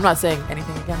to culture. I'm not saying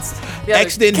anything against the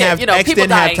X didn't have time. X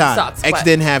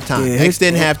didn't have time. X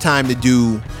didn't have time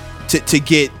to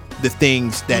get the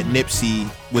things that Nipsey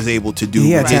was able to do. He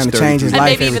had time to change his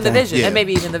life. And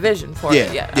maybe even the vision for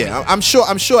it. Yeah. I'm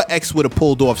sure X would have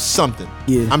pulled off something.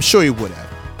 Yeah. I'm sure he would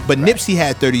have. But Nipsey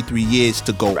had 33 years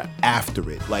to go after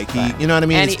it. Like he, you know what I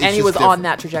mean? And he was on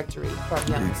that trajectory from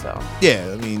young. So yeah,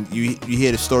 I mean, you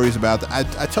hear the stories about. I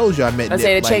told you I met. I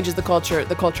say it changes the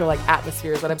culture like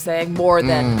atmosphere is what I'm saying more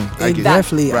than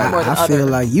definitely. I feel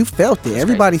like you felt it.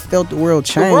 Everybody felt the world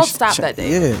change. The world stopped that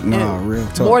day. Yeah, no, real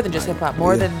talk. More than just hip hop.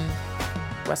 More than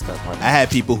West Coast. I had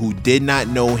people who did not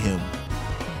know him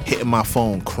hitting my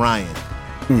phone crying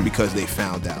because they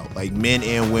found out. Like men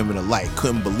and women alike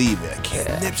couldn't believe it.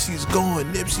 Nipsey's going.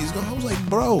 I was like,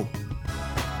 bro,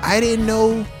 I didn't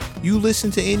know you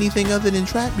listened to anything other than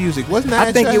trap music. Wasn't that?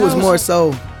 I think it was more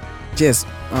so just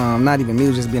not even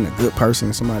music, just being a good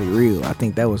person, somebody real. I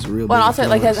think that was real. Well, also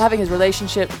like having his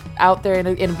relationship out there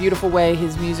in a beautiful way,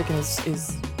 his music and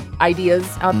his ideas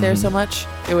out there so much.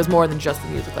 It was more than just the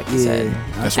music, like you said,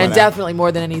 and definitely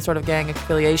more than any sort of gang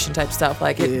affiliation type stuff.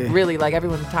 Like it really, like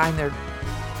everyone tying their.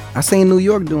 I seen New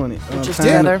York doing it. Just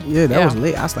together. Yeah, that was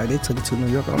lit. I was like, they took it to New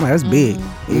York. I'm like, that's big.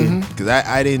 Because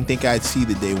I didn't think I'd see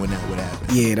the day when that would happen.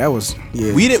 Yeah, that was.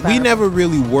 Yeah. We never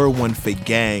really were one for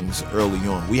gangs early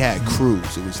on. We had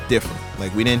crews. It was different.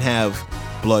 Like we didn't have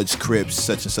Bloods, Crips,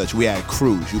 such and such. We had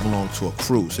crews. You belonged to a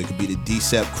crew, so it could be the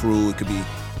D-Sep crew. It could be.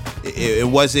 It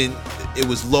wasn't. It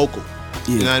was local.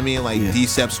 You know what I mean? Like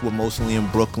D-Seps were mostly in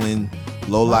Brooklyn.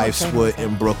 Low Lifes were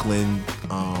in Brooklyn.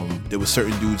 There was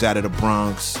certain dudes out of the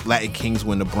Bronx. Latin Kings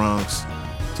were in the Bronx.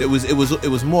 So it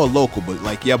was more local, but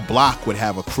like your block would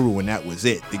have a crew and that was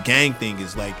it. The gang thing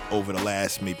is like over the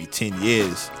last maybe 10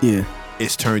 years. Yeah,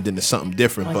 it's turned into something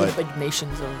different. Like but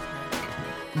nations of.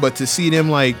 But to see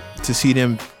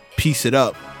them piece it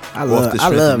up. I love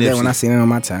that when I seen it on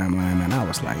my timeline, man. I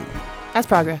was like, that's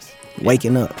progress.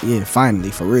 Waking up, finally,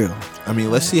 for real. I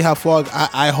mean, let's see how far.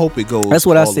 I hope it goes. That's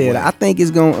what I said. I think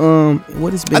it's gonna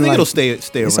what it's been. I think like, it'll stay it's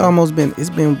around. Almost been. It's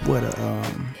been what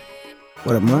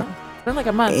a month. It's been like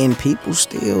a month, and people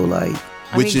still like.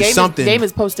 Which is something. Game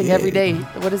is posting every day.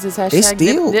 What is his hashtag? It's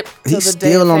still. He's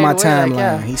still on my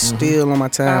timeline. He's still on my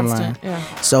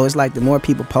timeline. So it's like the more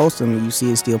people post him, you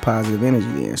see it's still positive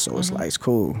energy there. So it's like it's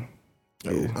cool.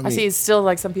 Yeah. I see it's still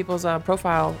like some people's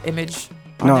profile image.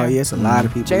 No, it's a lot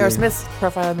of people. J.R. Smith's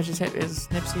profile image is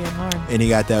Nipsey and Lauren. And he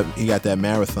got that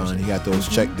marathon. He got those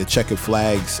the checkered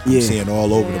flags. I'm seeing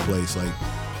all over the place. Like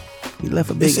he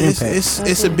left a big impact.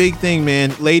 It's a big thing,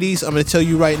 man. Ladies, I'm gonna tell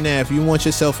you right now. If you want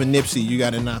yourself a Nipsey, you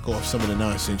got to knock off some of the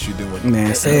nonsense you're doing.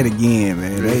 Man, say it again,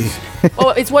 man.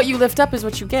 Well, it's what you lift up is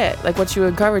what you get. Like what you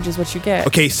encourage is what you get.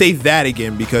 Okay, say that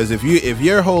again, because if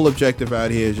your whole objective out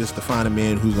here is just to find a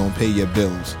man who's gonna pay your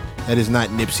bills, that is not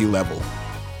Nipsey level.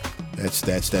 That's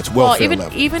welfare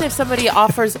level. Even if somebody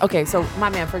offers, okay, so my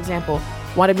man, for example,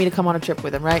 wanted me to come on a trip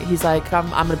with him, right? He's like, I'm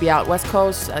gonna be out West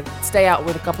Coast, stay out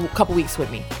with a couple weeks with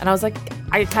me, and I was like,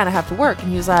 I kind of have to work, and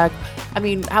he was like, I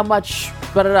mean, how much?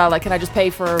 Blah, blah, blah, like, can I just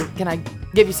pay for? Can I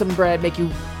give you some bread, make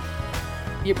you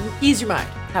ease your mind?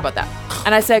 How about that?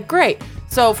 And I said, great.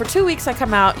 So for 2 weeks I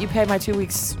come out, you pay my 2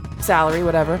 weeks salary,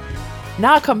 whatever.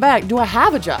 Now I come back. Do I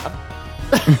have a job?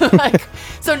 Like,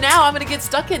 so now I'm gonna get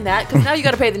stuck in that because now you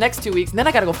got to pay the next 2 weeks, and then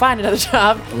I got to go find another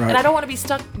job, and I don't want to be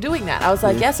stuck doing that. I was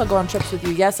like, yes, I'll go on trips with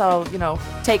you. Yes, I'll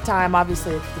take time.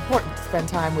 Obviously, it's important to spend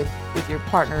time with your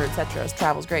partner, etc.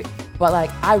 Travel's great, but like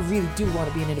I really do want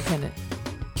to be an independent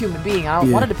human being. I don't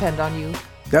want to depend on you.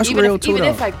 That's real too. Even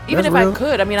if I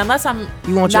could, I mean, unless I'm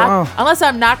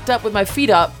knocked up with my feet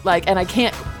up, like, and I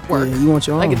can't work. Yeah, you want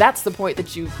your own. Like that's the point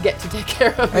that you get to take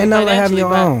care of. Ain't nothing like having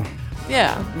your own.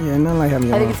 Yeah, nothing like having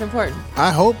your own. I think it's important.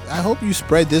 I hope you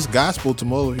spread this gospel to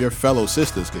more of your fellow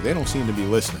sisters because they don't seem to be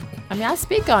listening. I mean, I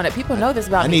speak on it. People know this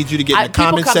about me. I need you to get in the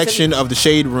comment section of the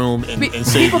Shade Room and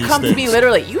say people come to me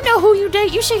literally. You know who you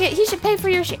date? He should pay for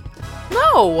your shit.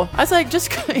 No, I was like,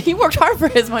 he worked hard for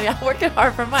his money. I worked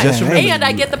hard for mine, and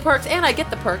I get the perks. And I get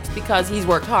the perks because he's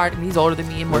worked hard and he's older than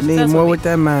me and more successful. Need more with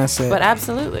that mindset. But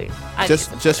absolutely,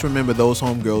 just remember those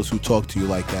homegirls who talk to you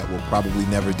like that will probably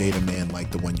never date a man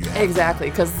like the one you have. Exactly,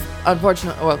 because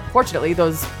fortunately,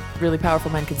 those really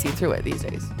powerful men can see through it these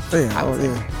days.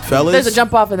 Yeah, fellas. There's a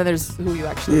jump off, and then there's who you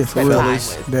actually spend time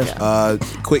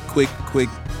with. Quick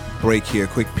break here.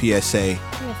 Quick PSA.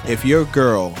 If your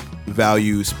girl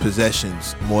values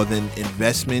possessions more than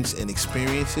investments and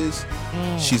experiences,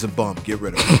 she's a bum. Get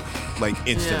rid of her. Like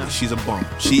instantly. She's a bum.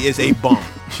 She is a bum.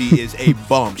 She is a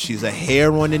bum. She's a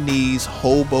hair on the knees,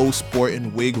 hobo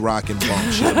sporting, wig rocking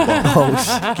bum. She's a bum.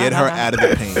 Get her out of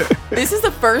the paint. This is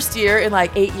the first year in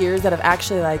like 8 years that I've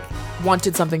actually like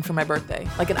wanted something for my birthday,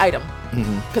 like an item.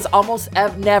 Because almost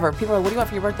never people are like, what do you want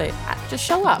for your birthday? Just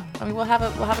show up. I mean, we'll have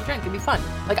a drink. It'll be fun.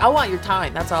 Like I want your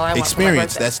time. That's all I want.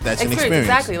 Experience. For my birthday. That's an experience.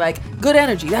 Exactly. Like good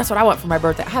energy. That's what I want for my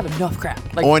birthday. I have enough crap.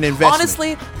 Like or an investment.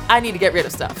 Honestly, I need to get rid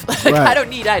of stuff. Like I don't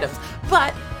need items.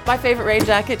 But my favorite rain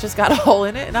jacket just got a hole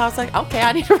in it, and I was like, okay,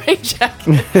 I need a rain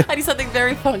jacket. I need something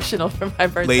very functional for my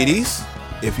birthday. Ladies,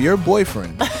 if your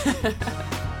boyfriend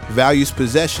values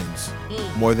possessions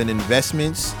more than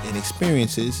investments and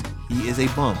experiences, he is a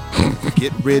bum.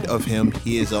 Get rid of him.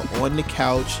 He is on the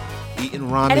couch eating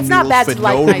ramen noodles for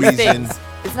no reason. Things.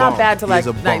 It's not bad to like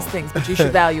nice things, but you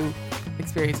should value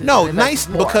experiences. No, nice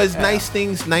because nice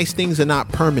things are not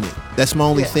permanent. That's my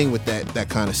only thing with that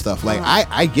kind of stuff. Like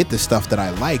I get the stuff that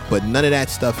I like, but none of that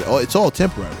stuff. It's all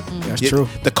temporary. That's true.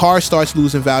 The car starts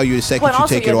losing value the second you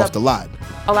take it off the lot.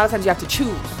 A lot of times you have to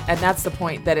choose, and that's the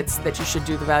point that you should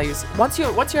do the values. Once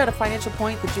you're at a financial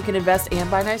point that you can invest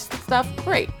and buy nice stuff,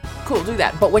 great, cool, do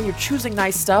that. But when you're choosing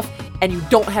nice stuff and you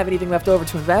don't have anything left over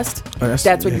to invest,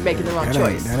 that's when you're making the wrong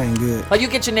choice. That ain't good. Like you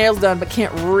get your nails done, but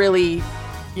can't really,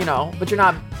 but you're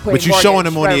not. But you're showing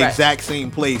them on the exact same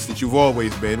place that you've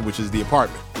always been, which is the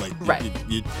apartment. Like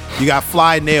you got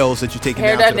fly nails that you're taking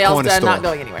down to the corner store. Not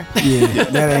going anywhere. Yeah,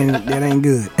 that ain't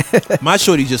good. My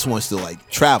shorty just wants to like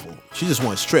travel. She just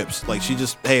wants trips. Like she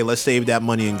just, hey, let's save that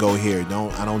money and go here.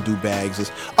 I don't do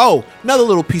bags. Another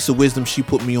little piece of wisdom she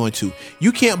put me onto.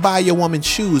 You can't buy your woman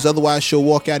shoes, otherwise she'll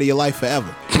walk out of your life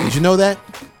forever. Did you know that?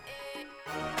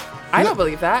 I don't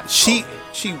believe that. She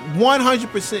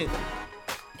 100%.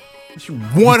 She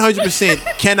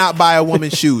 100% cannot buy a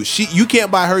woman's shoes. You can't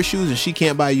buy her shoes, and she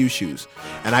can't buy you shoes.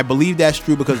 And I believe that's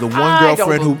true because the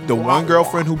one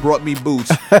girlfriend who brought me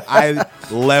boots, I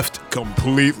left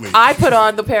completely. I put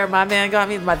on the pair my man got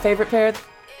me, my favorite pair,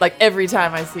 like every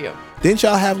time I see him. Didn't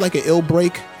y'all have like an ill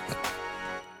break?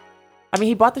 I mean,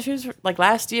 he bought the shoes like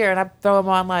last year, and I throw them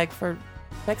on like for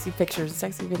sexy pictures,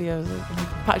 sexy videos.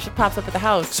 She pops up at the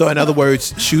house. So in other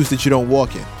words, shoes that you don't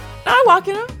walk in. I walk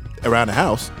in them around the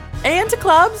house. And to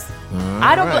clubs.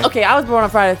 I don't. Okay, I was born on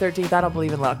Friday the 13th. I don't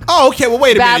believe in luck. Oh, okay. Well,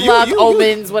 wait a minute. Bad luck,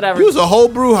 omens, whatever. You was a whole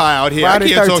brouhaha out here. Friday I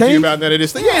can't 13th? talk to you about none of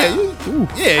this thing.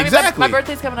 Yeah, exactly. My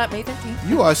birthday's coming up May 13th.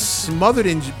 You are smothered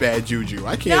in bad juju.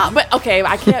 I can't. No, but okay,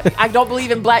 I can't. I don't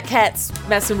believe in black cats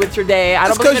messing with your day. I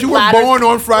don't believe in ladders. Because you were born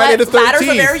on Friday the 13th. Ladders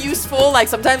are very useful. Like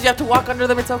sometimes you have to walk under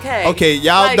them. It's okay. Okay,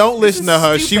 y'all don't listen to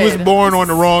her. She was born on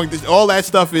the wrong. All that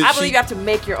stuff is. I believe you have to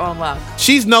make your own luck.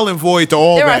 She's null and void to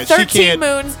all that. There are 13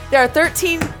 moons. There are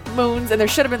 13 moons, and there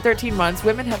should have been 13 months.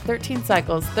 Women have 13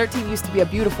 cycles. 13 used to be a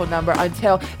beautiful number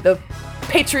until the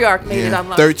patriarch made it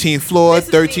unlucky. 13th floor,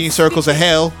 13 circles of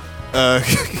hell. Yeah,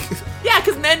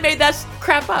 because men made that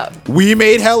crap up. We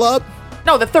made hell up?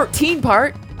 No, the 13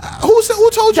 part. Who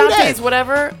told you that? Dante's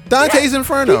whatever. Dante's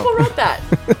Inferno. People wrote that.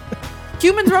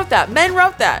 Humans wrote that. Men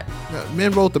wrote that.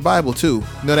 Men wrote the Bible too.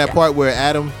 You know that part where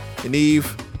Adam and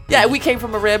Eve. Yeah, we came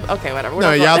from a rib. Okay, whatever.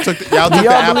 No, y'all took the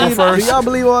apple first. Do y'all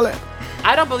believe all that?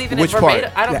 I don't believe in Which it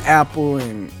verbatim. part? The apple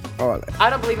and all that.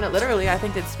 I don't believe in it literally. I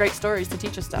think it's great stories to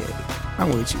teach us stuff. I'm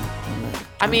with you.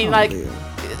 I mean, like,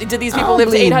 did these people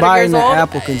live to 800 years old?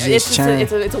 Apple can just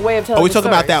change. It's a way of telling. Are we talking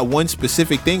about that one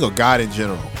specific thing or God in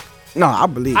general? No, I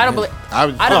believe. I don't believe.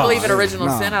 I don't believe in original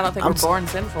no. sin. I don't think we're born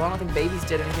sinful. I don't think babies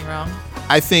did anything wrong.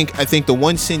 I think the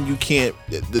one sin you can't,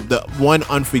 the one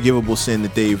unforgivable sin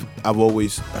that I've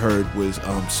always heard was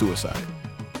suicide.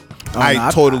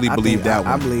 I totally believe that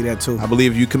one. I believe that too. I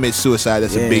believe if you commit suicide,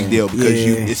 that's a big deal because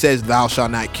it says thou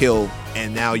shalt not kill,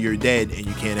 and now you're dead and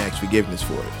you can't ask forgiveness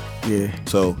for it. Yeah.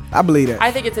 So I believe that.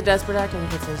 I think it's a desperate act. I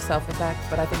think it's a self-attack,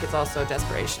 but I think it's also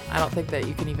desperation. I don't think that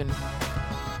you can even.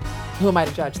 Who am I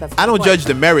to judge? I don't judge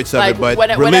the merits of it, but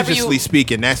religiously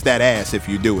speaking, that's that ass if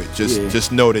you do it.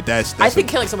 Just know that's I think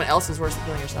killing someone else is worse than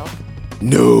killing yourself.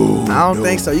 No. I don't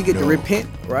think so. You get to repent,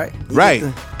 right?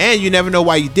 And you never know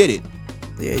why you did it.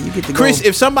 Yeah, you get to Chris,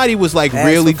 if somebody was like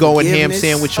really going ham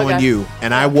sandwich on you,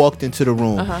 and I walked into the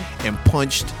room and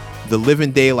punched the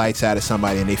living daylights out of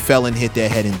somebody and they fell and hit their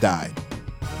head and died.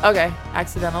 Okay,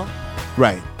 accidental.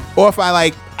 Right. Or if I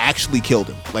like actually killed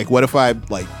him. Like what if I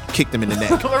like kicked him in the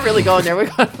neck? We're really going there. We're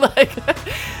going like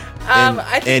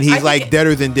and he's like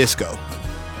deader than disco.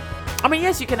 I mean,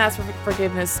 yes, you can ask for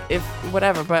forgiveness if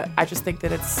whatever, but I just think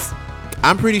that it's.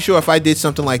 I'm pretty sure if I did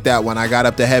something like that, when I got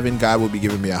up to heaven, God would be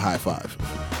giving me a high five.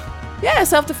 Yeah,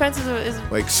 self-defense is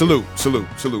like salute,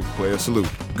 player, salute.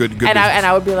 Good. And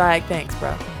I would be like, thanks,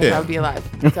 bro. I would be alive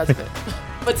because of it.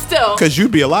 But still, because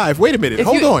you'd be alive. Wait a minute,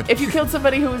 hold on. If you killed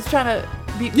somebody who was trying to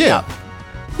beat me up,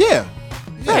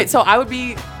 right? So I would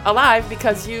be alive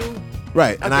because you.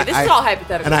 Right, okay, and this is all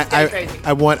hypothetical. And crazy.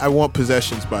 I want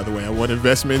possessions. By the way, I want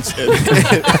investments. You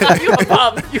a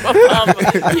bum.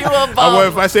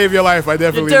 If I save your life, I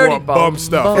definitely want bum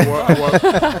stuff.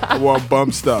 I want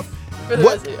bum stuff.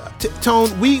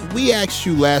 Tone, we asked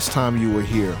you last time you were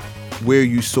here where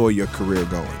you saw your career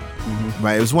going. Mm-hmm.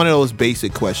 Right. It was one of those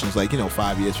basic questions, like,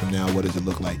 5 years from now, what does it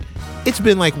look like? It's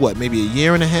been like what, maybe a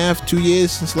year and a half, 2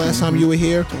 years since last time you were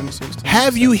here.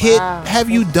 Have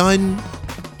you done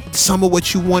some of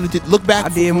what you wanted to look back? I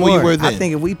did more. You were then. I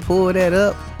think if we pull that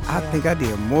up, I think I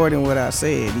did more than what I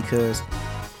said because.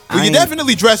 Well, you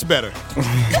definitely dressed better.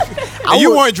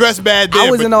 You weren't dressed bad then.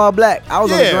 I was in all black. I was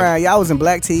on the ground. Yeah, I was in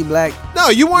black tee, black. No,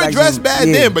 you weren't dressed bad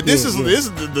then. But this is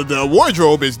the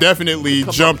wardrobe is definitely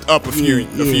jumped up a few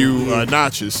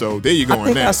notches. So there you go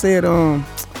on that. I said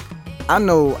I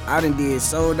know I done did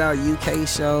sold out UK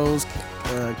shows,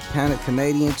 kind of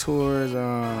Canadian tours.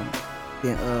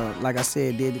 Then like I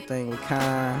said, did the thing with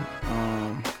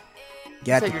Khan.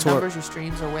 Got the tour. Numbers, your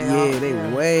streams are way up. Yeah, they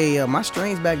way up. My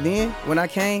streams back then, when I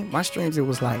came, my streams, it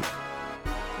was like,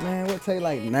 man, what take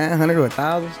like 900 or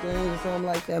 1,000 streams or something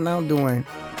like that. Now I'm doing,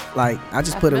 like, I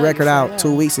just put a record out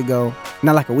 2 weeks ago.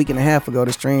 Not like a week and a half ago.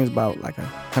 The streams about like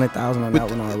 100,000 on that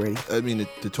one already. I mean,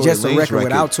 the Tory just Lanez a record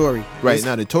without Tory. Right,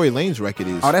 now the Tory Lanez record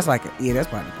is. Oh, that's like, that's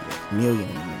probably a million.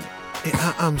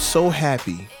 I'm so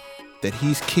happy that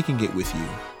he's kicking it with you.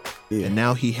 Yeah. And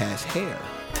now he has hair.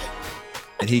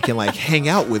 And he can like hang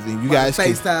out with him. You guys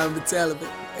can FaceTime the television.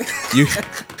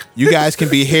 You guys can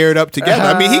be haired up together.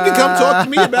 I mean, he can come talk to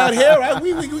me about hair. Right?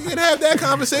 We can have that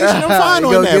conversation. I'm fine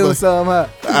on that. Give him some, huh?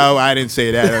 Oh, I didn't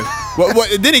say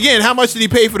that. Then again, how much did he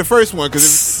pay for the first one?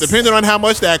 Because depending on how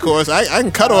much that costs, I can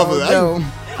cut off.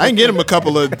 I can get him a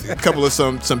couple of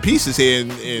some pieces here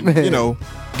and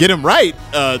get him right.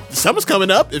 Summer's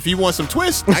coming up. If he wants some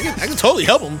twists, I can totally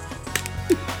help him.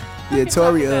 Yeah,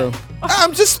 Tory.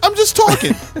 I'm just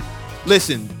talking.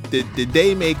 Listen, the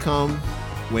day may come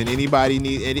when any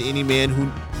man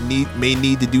who may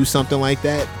need to do something like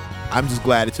that. I'm just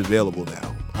glad it's available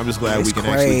now. I'm just glad we can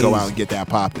actually go out and get that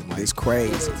popping. Like, it's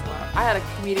crazy. I had a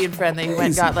comedian friend that he went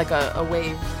and got like a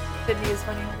wave. Sydney is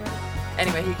funny.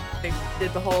 Anyway, they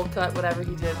did the whole cut, whatever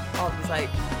he did, all these like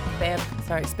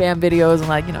spam videos and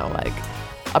like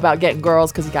about getting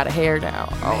girls because he got a hair down.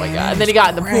 Oh my god! And then he got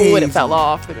in the pool and it fell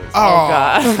off. And it was, oh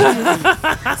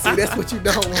god! See, that's what you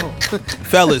don't want.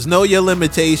 Fellas, know your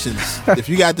limitations. If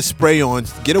you got the spray on,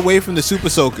 get away from the super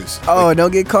soakers. Oh,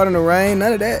 don't get caught in the rain.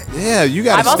 None of that. Yeah, you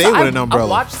got to stay with an umbrella. I've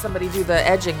watched somebody do the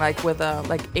edging like with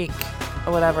like ink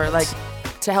or whatever, like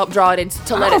to help draw it in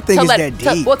to let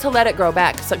it grow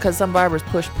back because some barbers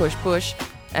push,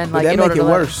 and like that make it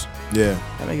worse. Yeah,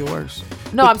 that make it worse.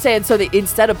 No, I'm saying so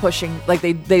instead of pushing, like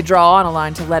they draw on a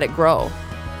line to let it grow.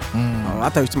 Oh, I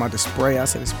thought you were talking about the spray. I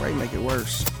said the spray make it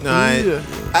worse. No,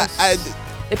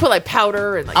 they put like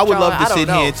powder and like. I would love to sit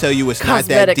here and tell you it's not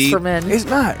that deep. For men. It's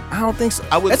not. I don't think so.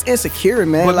 That's insecure,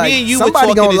 man. But like, me and you were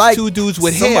talking as two dudes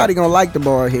with hair. Somebody gonna like the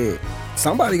bald head.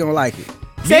 Somebody gonna like it.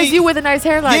 Says you with a nice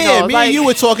hairline. Yeah, me and you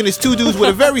were talking as two dudes with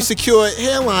a very secure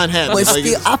hairline. But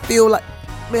still, I feel like,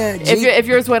 man. If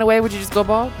yours went away, would you just go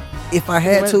bald? If I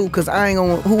had to, because I ain't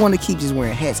gonna. Who want to keep just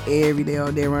wearing hats every day, all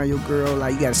day around your girl?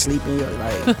 Like, you gotta sleep in your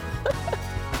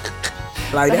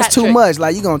like that's too much.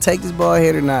 Like, you gonna take this bald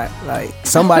head or not? Like,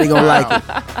 somebody gonna like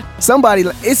it. Somebody,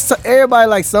 it's everybody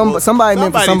like somebody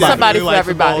meant for somebody. Somebody for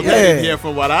everybody. Yeah. Here,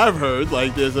 from what I've heard,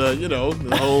 like there's a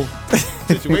the whole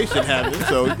situation happening.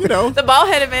 So the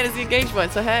bald-headed man is the engaged one.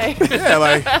 So hey. Yeah,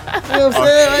 like you know what I'm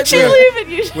saying? Right she's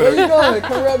leaving you. Where you going?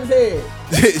 Come rub his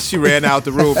head. She ran out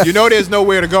the room. There's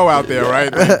nowhere to go out there,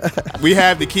 right? Like, we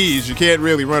have the keys. You can't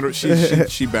really run.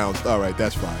 She bounced. All right,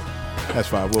 that's fine. That's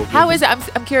fine. How is it?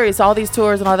 I'm curious. All these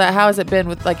tours and all that. How has it been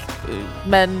with like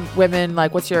men, women?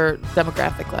 Like, what's your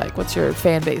demographic like? What's your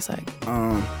fan base like?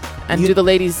 And do the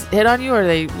ladies hit on you, or are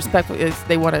they respectful?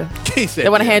 They want to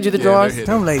hand you the drawers.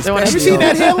 Them ladies. Have you seen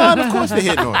that hairline? Of course they're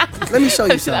hitting on. Let me show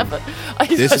you something.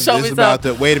 This is about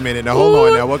the. Wait a minute. Now hold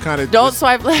on. Now what kind of? Don't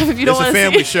swipe left if you don't want to see. It's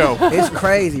a family show. It's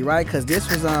crazy, right? Because this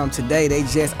was today. They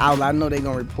just out. I know they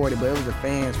gonna report it, but it was the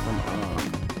fans from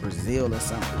Brazil or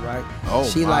something, right? Oh,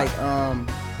 she like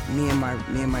me and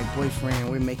my boyfriend,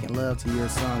 we're making love to your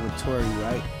song with Tory,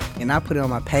 right? And I put it on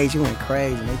my page. It went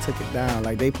crazy, and they took it down.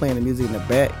 Like, they playing the music in the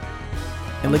back.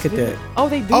 And look at that. Oh,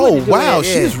 they do. Oh, wow.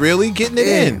 She's really getting it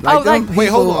in. Like, wait,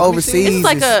 hold on. Overseas. It's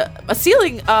like a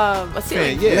ceiling. A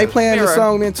ceiling. Yeah. They playing the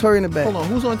song with Tory in the back. Hold on.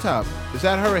 Who's on top? Is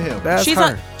that her or him? That's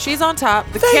her. She's on top.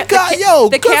 Thank God.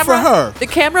 Good for her. The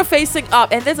camera facing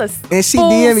up, and there's a and she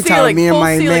DM me telling me and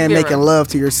my man making love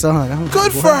to your song.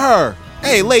 Good for her.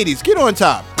 Hey, ladies, get on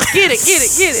top. Get it.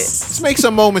 Let's make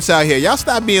some moments out here. Y'all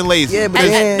stop being lazy. Yeah, but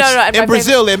in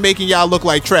Brazil, they're making y'all look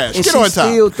like trash. And get on top.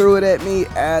 She still threw it at me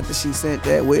after she sent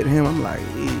that with him. I'm like,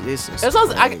 this is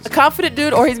a confident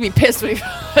dude, or he's gonna be pissed when he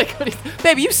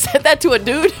baby, you said that to a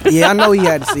dude. Yeah, I know he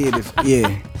had to see it.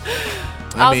 Yeah.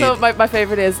 Also, my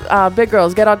favorite is big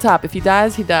girls get on top. If he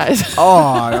dies, he dies.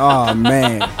 Oh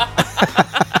man.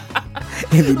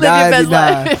 If he dies, he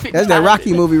dies. That's that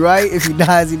Rocky movie, right? If he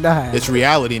dies, he dies. It's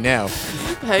reality now.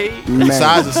 Hey. The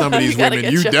size of some of these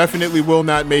women, you definitely will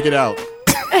not make it out.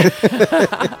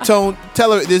 Tone,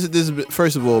 tell her this is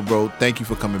first of all, bro. Thank you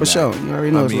for coming back. For sure, you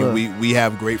already know. We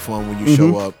have great fun when you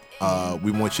show up.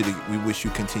 We wish you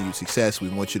continued success. We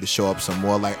want you to show up some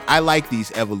more. Like I like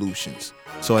these evolutions.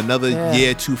 So another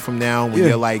year or two from now, when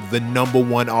you're like the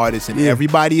 #1 artist and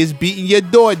everybody is beating your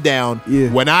door down,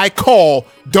 when I call,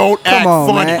 don't act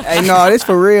funny. Man. Hey, no, this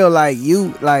for real. Like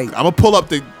you, like I'm gonna pull up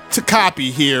the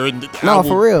copy here and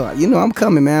for real. You know I'm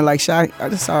coming, man. Like Shy, I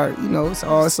just saw. You know, it's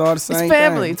all the same. It's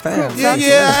family. Thing. It's family.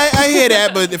 Yeah, I hear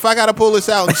that. But if I gotta pull this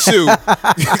out and sue,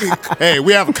 hey,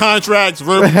 we have a contract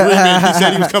verbal agreement. He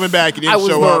said he was coming back. He didn't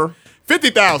show up.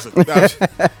 50,000. Let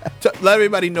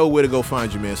everybody know where to go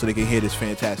find you, man, so they can hear this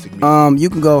fantastic music. You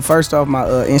can go first off my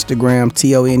Instagram,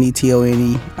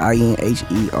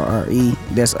 TONETONEINHERRE.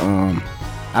 That's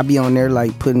I be on there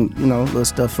like putting little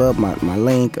stuff up, my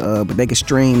link, but they can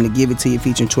stream to Give It To You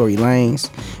featuring Tory Lanez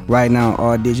right now on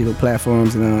all digital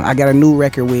platforms. And I got a new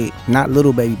record with not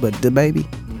Little Baby but The Baby.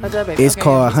 It's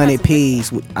called 100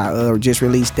 P's. I just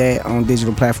released that on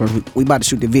digital platforms. We about to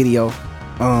shoot the video.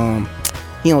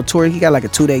 He on tour. He got like a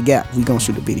 2-day gap. We gonna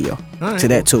shoot a video to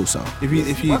that too. So if you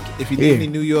need any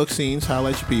New York scenes,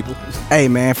 holla at your people. Hey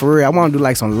man, for real, I want to do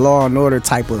like some Law and Order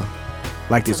type of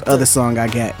like this other song I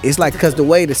got. It's like because the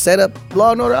way to set up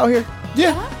Law and Order out here.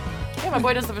 Yeah, my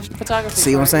boy does the photography.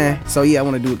 See what I'm saying? So yeah, I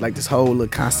want to do like this whole little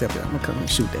concept. I'm gonna come and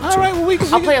shoot that. All right, well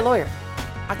I'll play a lawyer.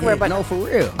 I can wear no, for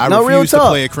real. I refuse to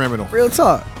play a criminal. Real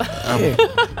talk.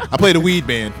 I play the weed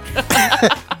man.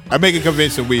 I make a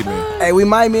convincing weed man. Hey, we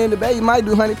might be in the bay. You might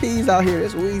do 100 P's out here.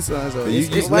 That's weed, son. So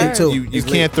it's lit too. You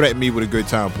can't threaten me with a good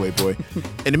time, Playboy.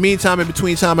 In the meantime, in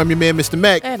between time, I'm your man, Mr.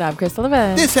 Mac. And I'm Crystal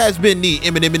Evans. This has been the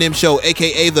M+M+M show,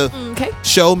 aka the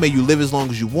show. May you live as long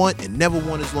as you want and never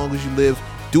want as long as you live.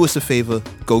 Do us a favor,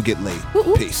 go get laid.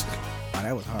 Peace. Wow,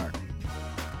 that was hard.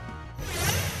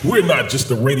 We're not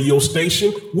just a radio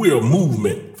station, we're a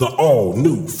movement. The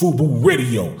all-new FUBU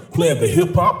Radio, playing the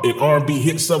hip-hop and R&B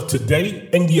hits of today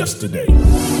and yesterday.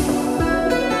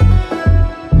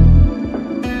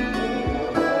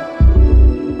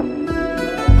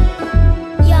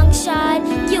 Young Shad,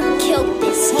 you killed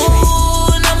this track.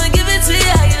 Ooh, and I'ma give it to you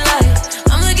how you like.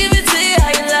 I'ma give it to you how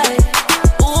you like.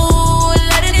 Ooh,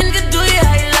 let it nigga do you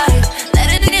how you like. Let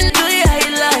it nigga do you how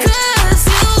you like. 'Cause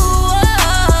you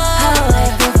are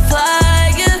like a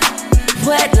fire,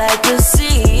 wet like a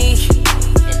sea,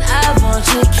 and I want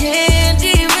your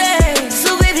candy rain.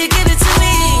 So baby, give it to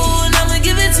me. Ooh, and I'ma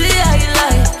give it to you how you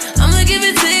like. I'ma give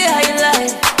it to you how you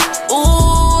like.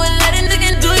 Ooh, let it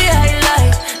nigga do you how you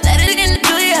like. Let it nigga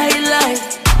do you how you like.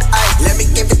 Let me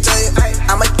give it to you.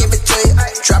 I'ma give it to you.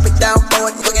 Drop it down for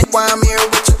it. Look at why I'm here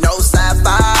with you. No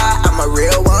sci-fi. I'm a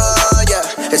real one,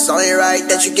 yeah. It's only right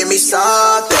that you give me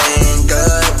something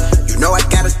good. You know I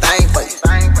got a thing for you.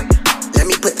 Let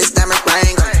me put this diamond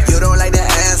ring on you. You don't like the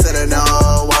answer to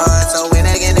no one. So when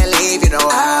I get to leave, you know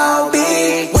I'll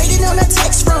be waiting on a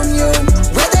text from you.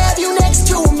 Rather have you next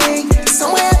to me.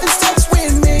 Somewhere having sex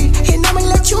with me. And I'ma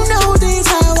let you know this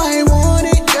how I want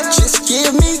it. Just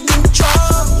give me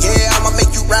control. Yeah, I'ma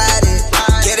make you ride it.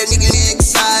 Get a nigga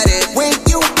excited when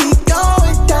you be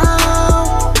going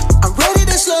down. I'm ready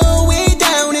to slow it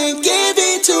down and give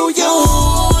it to you.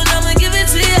 Ooh, and I'ma give it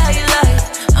to you how you like.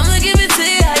 I'ma give it to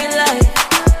you how you like.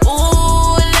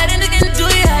 Ooh, let it nigga do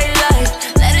you how you like.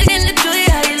 Let it nigga do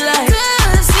you how you like.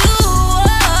 'Cause you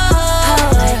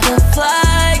are like a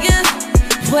fire,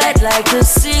 wet like the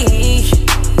sea,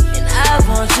 and I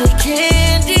want your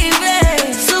candy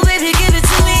rain. So baby, give it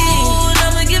to me. Ooh, and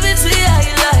I'ma give it to you how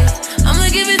you like. I'ma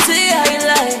give it to you how you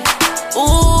like.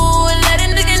 Ooh, let it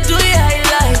nigga do you how you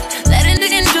like. Let it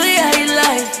nigga do you how you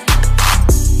like.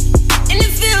 And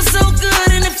it feels so good,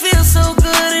 and it feels so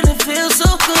good, and it feels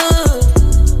so good.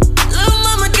 Little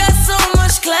mama got so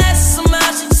much class,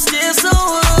 somehow she still so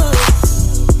good.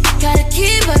 Gotta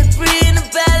keep her free in the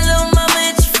bad, little mama,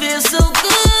 and she feels so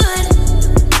good.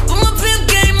 But my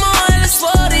pimp game on, and it's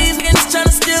for these niggas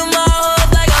tryna steal my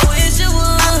heart like I wish it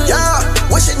would. Yeah,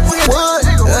 wish it would.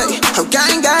 Hey, I'm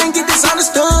gang, get this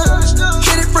understood.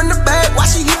 Hit it from the back,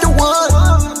 watch it hit the wood.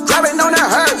 Grabbing on her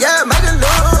hurt, yeah, make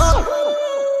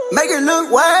it look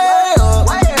way up.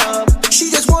 She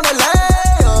just wanna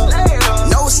lay up.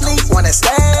 No sleep, wanna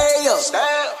stay up.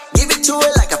 Give it to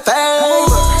her like a favor.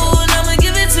 Ooh, and I'ma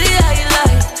give it to you how you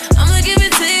like. I'ma give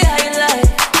it to you how you like.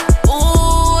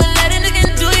 Ooh, let it nigga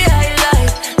do you how you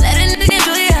like. Let it nigga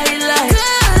do you how you like.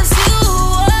 'Cause you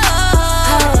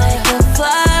are like a fire.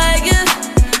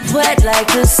 I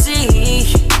could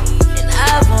see. And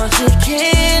I want your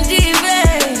candy,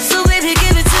 babe. So baby,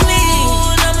 give it to me. Ooh,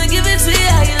 and I'ma give it to you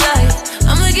how you like.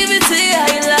 I'ma give it to you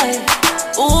how you like.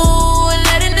 Ooh, and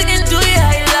let a nigga do you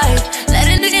how you like.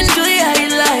 Let a nigga do you how you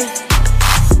like.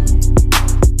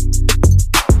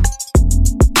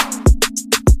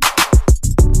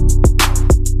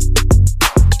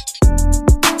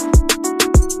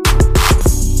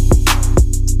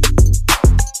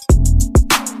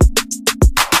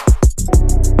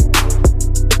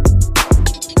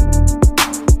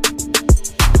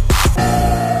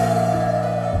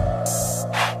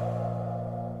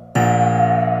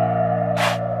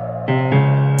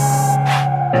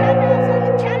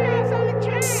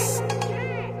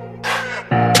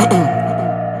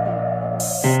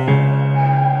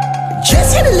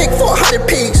 Just hit a lick for 100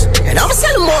 piece, and I'ma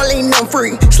sell them all, ain't none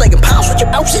free. Slaking pounds with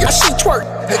your mouth, shit, I see twerk.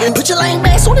 Again, put your lame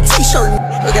ass on the t-shirt.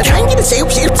 Again, try and get a sale,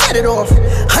 shit, set it off.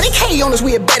 100K on us,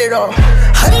 we'll bet it off.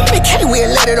 100K, we'll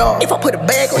let it off. If I put a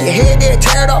bag on your head, then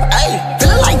tear it off. Ayy,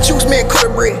 feeling like juice, man,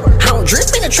 quarter bread. I don't drip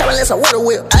in the trap unless I water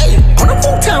whip. Ayy, on a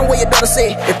full time where your daughter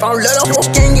said, if I don't let off, your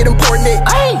skin get important.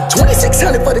 Ayy,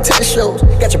 2600 for the tennis shows.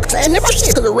 Got your plan, never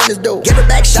shit, cause the rent is dope. Give it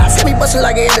back shots, had me bustin'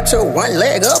 like an attitude. One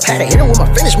leg up, had to hit him with my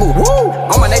finish move. Woo!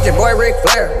 On my nature boy, Ric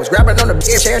Flair. Was grabbing on the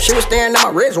bitch hair, she was staring at my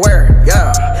wrist wear.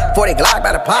 Yeah, 40 Glock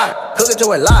by the pot, hook it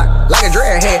to a lock, like a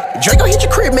dread head. Draco hit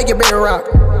your crib, make it bigger rock.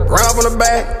 Round from the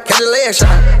back, catch a leg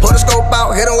shot. Pull the scope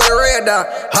out, hit him with a red dot.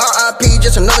 R.I.P.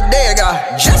 just another dead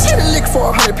guy. Just hit a lick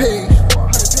for 100 P's.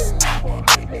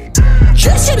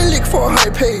 Just hit a lick for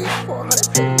 100 P's.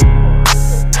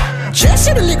 Just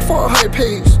hit a lick for 100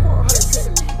 P's.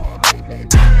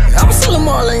 I'ma sell them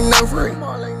all, ain't nothing free.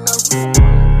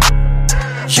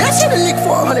 Just hit a lick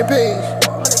for 100 P's.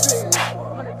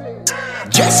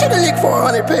 Just hit a lick for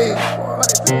 100 P's.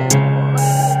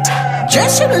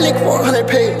 Just hit a lick for 100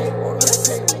 P's.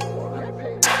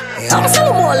 I'ma sell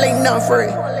them all, ain't nothing free.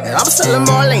 I'ma sell them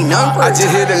all, ain't nothing free. I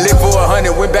just hit a lick for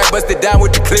 100, went back, busted down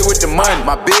with the clip with the money.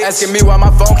 My bitch asking me why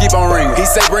my phone keep on ringing. He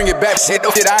say bring it back, shit,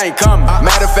 oh shit, I ain't coming.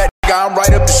 Matter of fact, I'm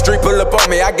right up the street, pull up on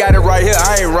me. I got it right here,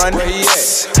 I ain't running. Where he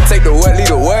at? Take the what,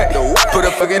 leave the what? Put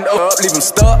a fucking up, leave him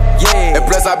stuck. Yeah. And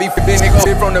plus I be flipping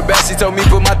nigga from the back. She told me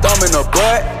put my thumb in her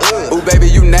butt. Ooh baby,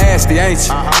 you nasty, ain't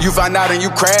you? You find out and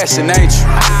you crashing, ain't you?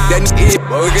 That nigga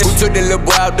who took the little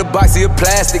boy out the box, he a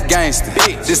plastic gangster.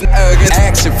 This nigga an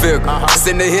action figure.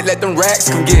 Send the hit, let them racks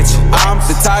come get you. I'm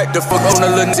the type to fuck on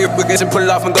a little nigga and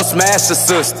pull off and go smash her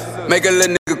sister. Make a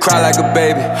little nigga cry like a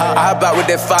baby. I hop out with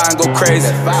that fire and go crazy.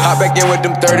 Hop back in with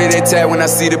them 30, they tag when I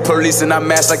see the police and I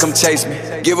mash like I'm chase me.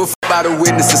 Give a f about a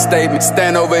witness a statement.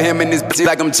 Stand over him and this bitch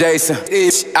like I'm Jason.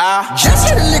 Just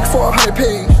hit a lick for 100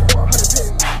 P's.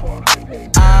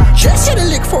 Just hit a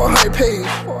lick for 100 P's.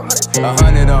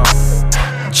 100 on.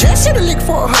 Just hit a lick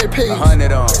for 100 P's.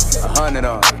 100 on. 100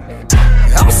 on.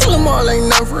 I'ma sell them all, ain't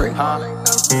nothing free.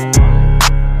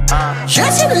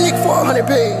 Just hit a lick for 100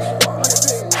 P's.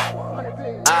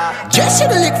 Just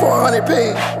hit a lick for 100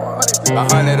 P's.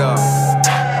 100 on.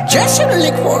 Just hit a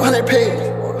lick for 100 P's.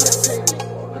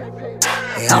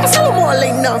 I'ma sell them all,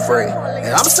 ain't nothing free.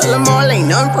 I'ma sell them all, ain't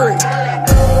nothing free.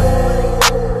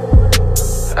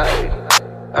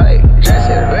 Hey, just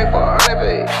hit a lick for 100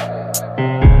 P's.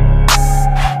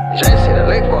 Just hit a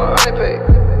lick for 100 P's.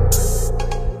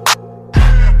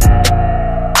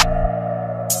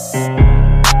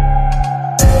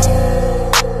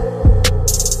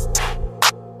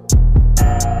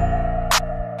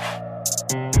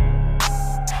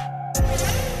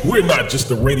 We're not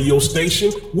just a radio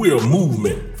station, we're a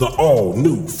movement. The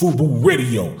all-new FUBU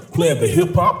Radio, playing the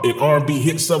hip-hop and R&B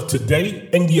hits of today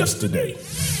and yesterday.